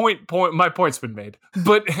yeah, point. My point's been made.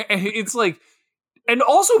 But it's like, and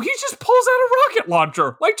also he just pulls out a rocket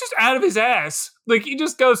launcher, like just out of his ass. Like he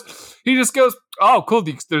just goes, oh, cool,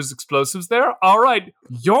 there's explosives there. All right,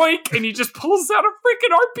 yoink. And he just pulls out a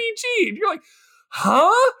freaking RPG. And you're like,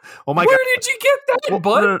 huh? Well, Mike, where did you get that,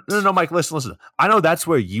 bud? No, Mike, listen. I know that's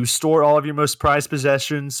where you store all of your most prized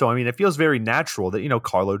possessions. So, I mean, it feels very natural that,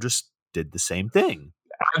 Carlo just did the same thing.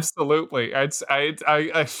 Absolutely. I've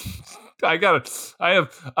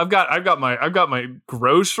got my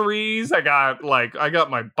groceries. I got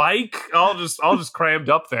my bike. All just crammed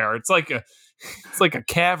up there. It's like a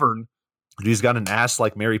cavern. He's got an ass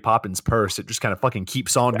like Mary Poppins' purse. It just kind of fucking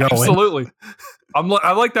keeps on going. Absolutely.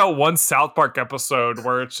 I like that one South Park episode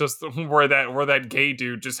where it's just where that gay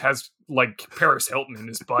dude just has like Paris Hilton in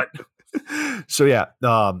his butt. So yeah,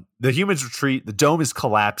 the humans retreat. The dome is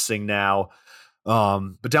collapsing now.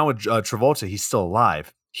 But down with Travolta, he's still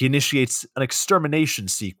alive. He initiates an extermination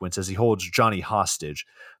sequence as he holds Johnny hostage.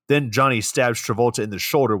 Then Johnny stabs Travolta in the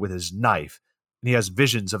shoulder with his knife, and he has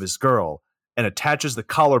visions of his girl and attaches the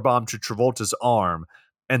collar bomb to Travolta's arm,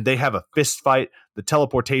 and they have a fist fight. The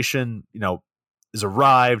teleportation, is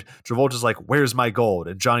arrived. Travolta's like, "Where's my gold?"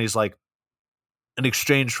 And Johnny's like, "In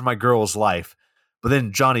exchange for my girl's life." But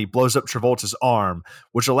then Johnny blows up Travolta's arm,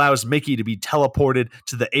 which allows Mickey to be teleported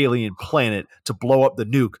to the alien planet to blow up the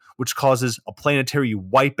nuke, which causes a planetary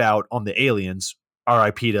wipeout on the aliens.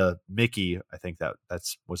 R.I.P. to Mickey. I think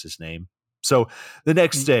that's what's his name. So the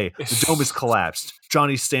next day, the dome is collapsed.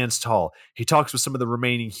 Johnny stands tall. He talks with some of the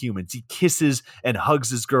remaining humans. He kisses and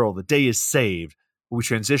hugs his girl. The day is saved. We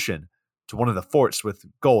transition to one of the forts with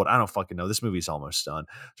gold. I don't fucking know. This movie's almost done.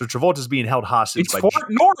 So Travolta's being held hostage by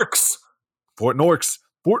Fort Norx. Fort Norx.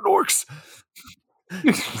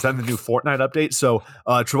 Is that the new Fortnite update? So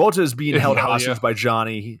Travolta is being held hostage by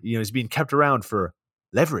Johnny. He's being kept around for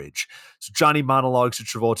leverage. So Johnny monologues to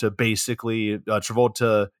Travolta. Basically,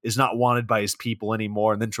 Travolta is not wanted by his people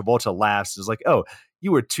anymore. And then Travolta laughs and is like, "Oh,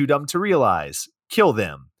 you were too dumb to realize. Kill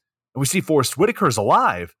them." And we see Forrest Whitaker is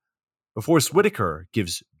alive. But Forrest Whitaker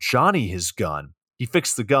gives Johnny his gun. He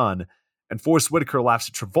fixed the gun. And Forrest Whitaker laughs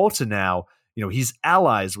at Travolta now. He's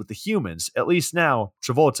allies with the humans. At least now,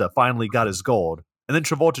 Travolta finally got his gold. And then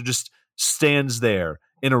Travolta just stands there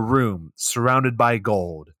in a room surrounded by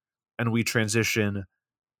gold. And we transition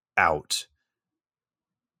out.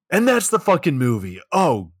 And that's the fucking movie.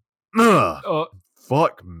 Oh,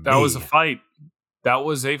 fuck me. That was a fight.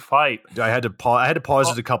 I had to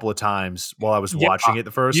pause it a couple of times while I was watching it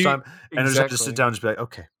the first time. And I just had to sit down and just be like,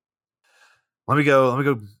 okay, let me go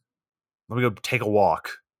take a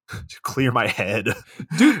walk. To clear my head,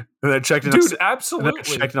 dude. And I checked,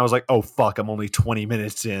 absolutely. And I was like, "Oh fuck, I'm only 20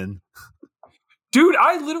 minutes in." Dude,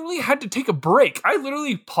 I literally had to take a break. I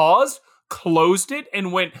literally paused, closed it,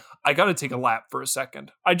 and went, "I gotta take a lap for a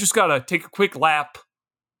second. I just gotta take a quick lap,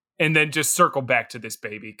 and then just circle back to this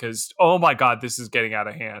baby because oh my god, this is getting out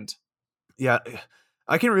of hand." Yeah,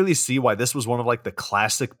 I can really see why this was one of like the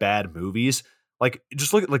classic bad movies. Like,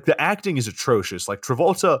 just look at the acting is atrocious. Like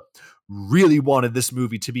Travolta really wanted this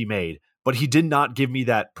movie to be made, but he did not give me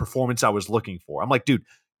that performance I was looking for. I'm like, dude,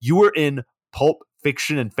 you were in Pulp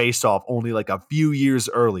Fiction and Face Off only like a few years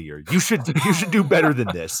earlier. You should do better than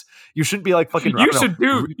this. You shouldn't be like fucking. You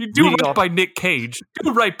do right by Nick Cage.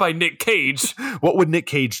 Do right by Nick Cage. What would Nick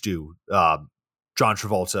Cage do? John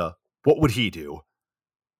Travolta. What would he do?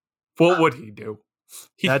 What would he do?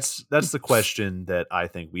 That's the question that I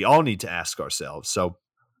think we all need to ask ourselves. So,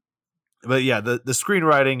 but yeah, the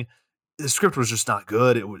screenwriting, the script was just not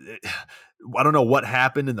good. I don't know what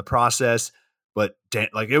happened in the process, but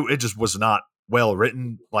it just was not well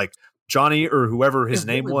written. Like Johnny or whoever his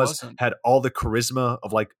name wasn't. Had all the charisma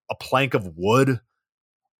of like a plank of wood.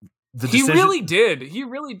 He really did.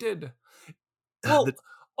 Well,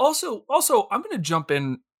 also, I'm going to jump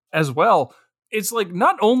in as well. It's like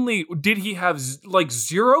not only did he have like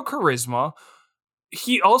zero charisma,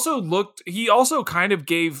 he also kind of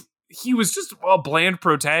he was just a bland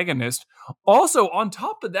protagonist. Also, on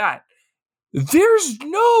top of that, there's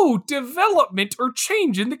no development or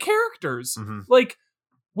change in the characters. Mm-hmm. Like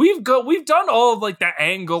we've done all of like the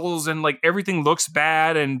angles and like everything looks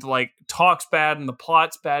bad and like talks bad and the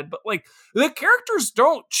plot's bad, but like the characters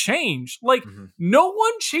don't change. Like no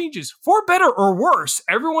one changes for better or worse.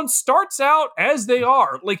 Everyone starts out as they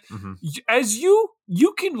are. Like as you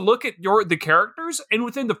can look at the characters and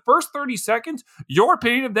within the first 30 seconds, your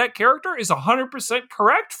opinion of that character is 100%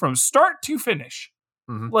 correct from start to finish.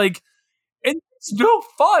 Like, and it's no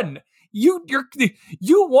fun. you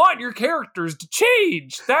want your characters to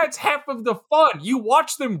change. That's half of the fun. You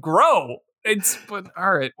watch them grow. But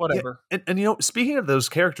all right, whatever. Yeah, and you know, speaking of those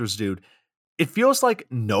characters, dude, it feels like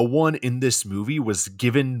no one in this movie was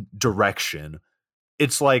given direction.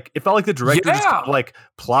 It's like, it felt like the director just kind of like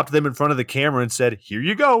plopped them in front of the camera and said, "Here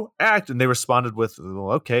you go, act." And they responded with,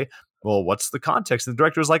 "Well, okay, well, what's the context?" And the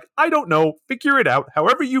director was like, "I don't know. Figure it out.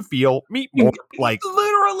 However you feel. Meet more." Like,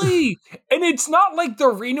 literally. And it's not like the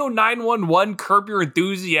Reno 911 Curb Your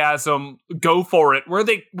Enthusiasm Go For It, where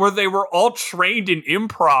they were all trained in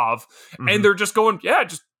improv, and they're just going, yeah,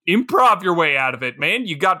 just improv your way out of it, man.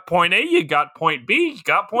 You got point A, you got point B, you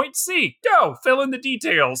got point C. Go, fill in the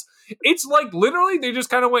details. It's like literally they just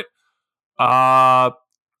kind of went,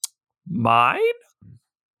 mine?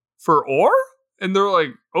 For ore? And they're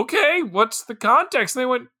like, okay, what's the context? And they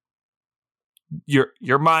went,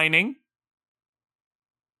 You're mining.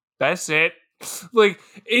 That's it. Like,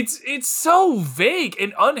 it's so vague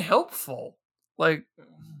and unhelpful. Like,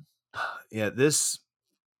 yeah, this,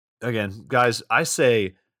 again, guys, I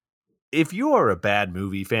say, if you are a bad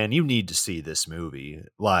movie fan, you need to see this movie.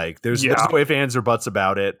 Like, there's no ifs, ands, or buts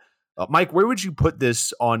about it. Mike, where would you put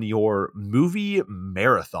this on your movie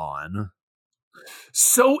marathon?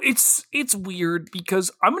 So it's weird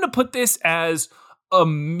because I'm going to put this as a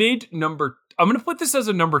mid number. I'm going to put this as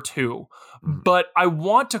a number 2, but I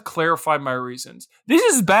want to clarify my reasons. This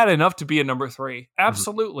is bad enough to be a number 3.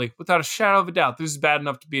 Absolutely. Without a shadow of a doubt. This is bad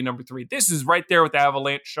enough to be a number 3. This is right there with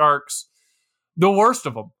Avalanche Sharks. The worst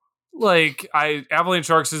of them. Like, Avalanche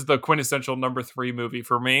Sharks is the quintessential number 3 movie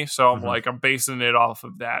for me. So I'm like, I'm basing it off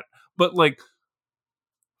of that. But like,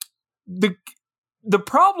 the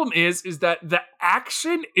problem is that the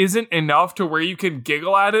action isn't enough to where you can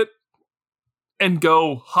giggle at it and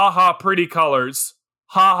go, haha, pretty colors.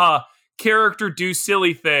 Haha, character do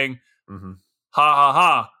silly thing. Ha ha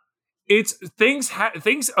ha. It's things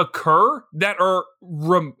occur that are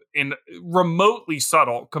remotely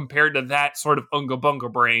subtle compared to that sort of unga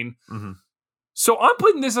bunga brain. So I'm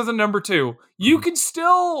putting this as a number 2. You can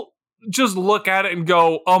still just look at it and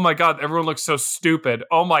go, oh my God, everyone looks so stupid.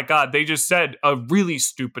 Oh my God, they just said a really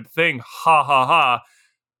stupid thing. Ha ha ha.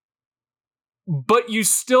 But you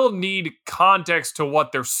still need context to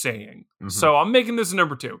what they're saying. So I'm making this a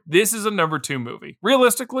number 2. This is a number 2 movie.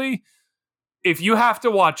 Realistically, if you have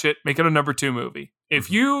to watch it, make it a number 2 movie. If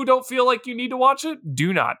you don't feel like you need to watch it,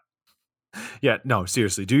 do not. Yeah, no,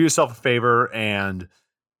 seriously. Do yourself a favor, and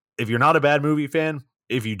if you're not a bad movie fan,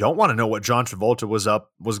 if you don't want to know what John Travolta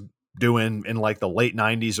was doing in like the late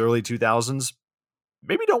 90s, early 2000s,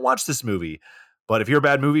 maybe don't watch this movie. But if you're a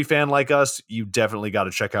bad movie fan like us, you definitely got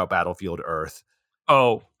to check out Battlefield Earth.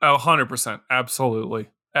 Oh, 100%. Absolutely.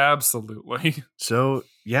 Absolutely. So,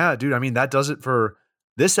 yeah, dude, I mean, that does it for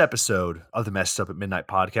this episode of the Messed Up at Midnight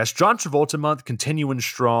podcast. John Travolta month continuing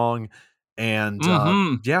strong. And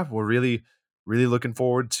yeah, we're really, really looking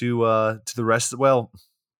forward to the rest. Well,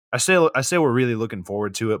 I say we're really looking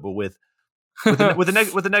forward to it, but with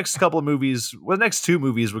the next couple of movies, with the next 2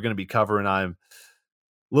 movies we're going to be covering, I'm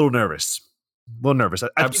a little nervous.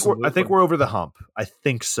 I think we're over the hump. I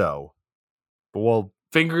think so. But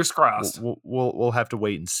fingers crossed. We'll have to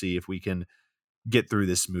wait and see if we can get through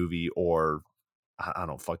this movie, or I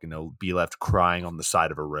don't fucking know, be left crying on the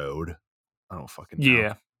side of a road. I don't fucking know.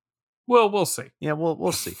 Yeah. Well, we'll see. Yeah,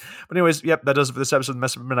 we'll see. But anyways, yep, that does it for this episode of the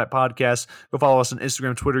Mess Up at Midnight podcast. Go follow us on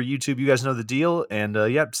Instagram, Twitter, YouTube. You guys know the deal. And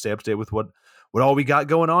yep, stay up to date with what all we got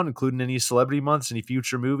going on, including any celebrity months, any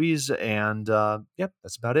future movies. And yep,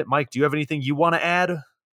 that's about it. Mike, do you have anything you want to add?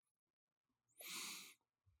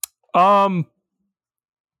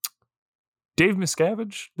 Dave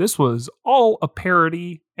Miscavige, this was all a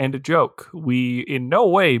parody and a joke. We in no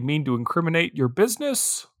way mean to incriminate your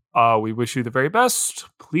business. We wish you the very best.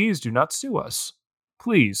 Please do not sue us.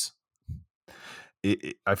 Please.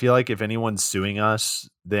 I feel like if anyone's suing us,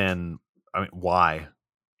 then, I mean, why?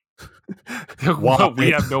 Why?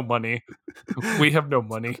 We have no money. We have no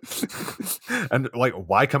money. And like,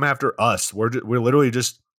 why come after us? We're literally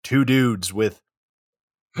just 2 dudes with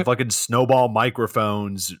fucking snowball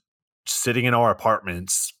microphones sitting in our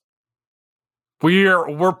apartments.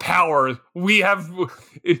 We're powered. We're a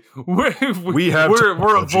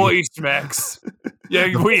voice, Max.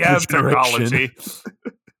 Yeah, we have technology.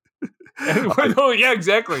 Yeah,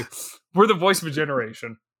 exactly. We're the voice of a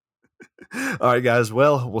generation. All right, guys.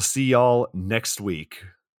 Well, we'll see y'all next week.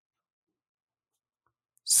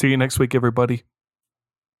 See you next week, everybody.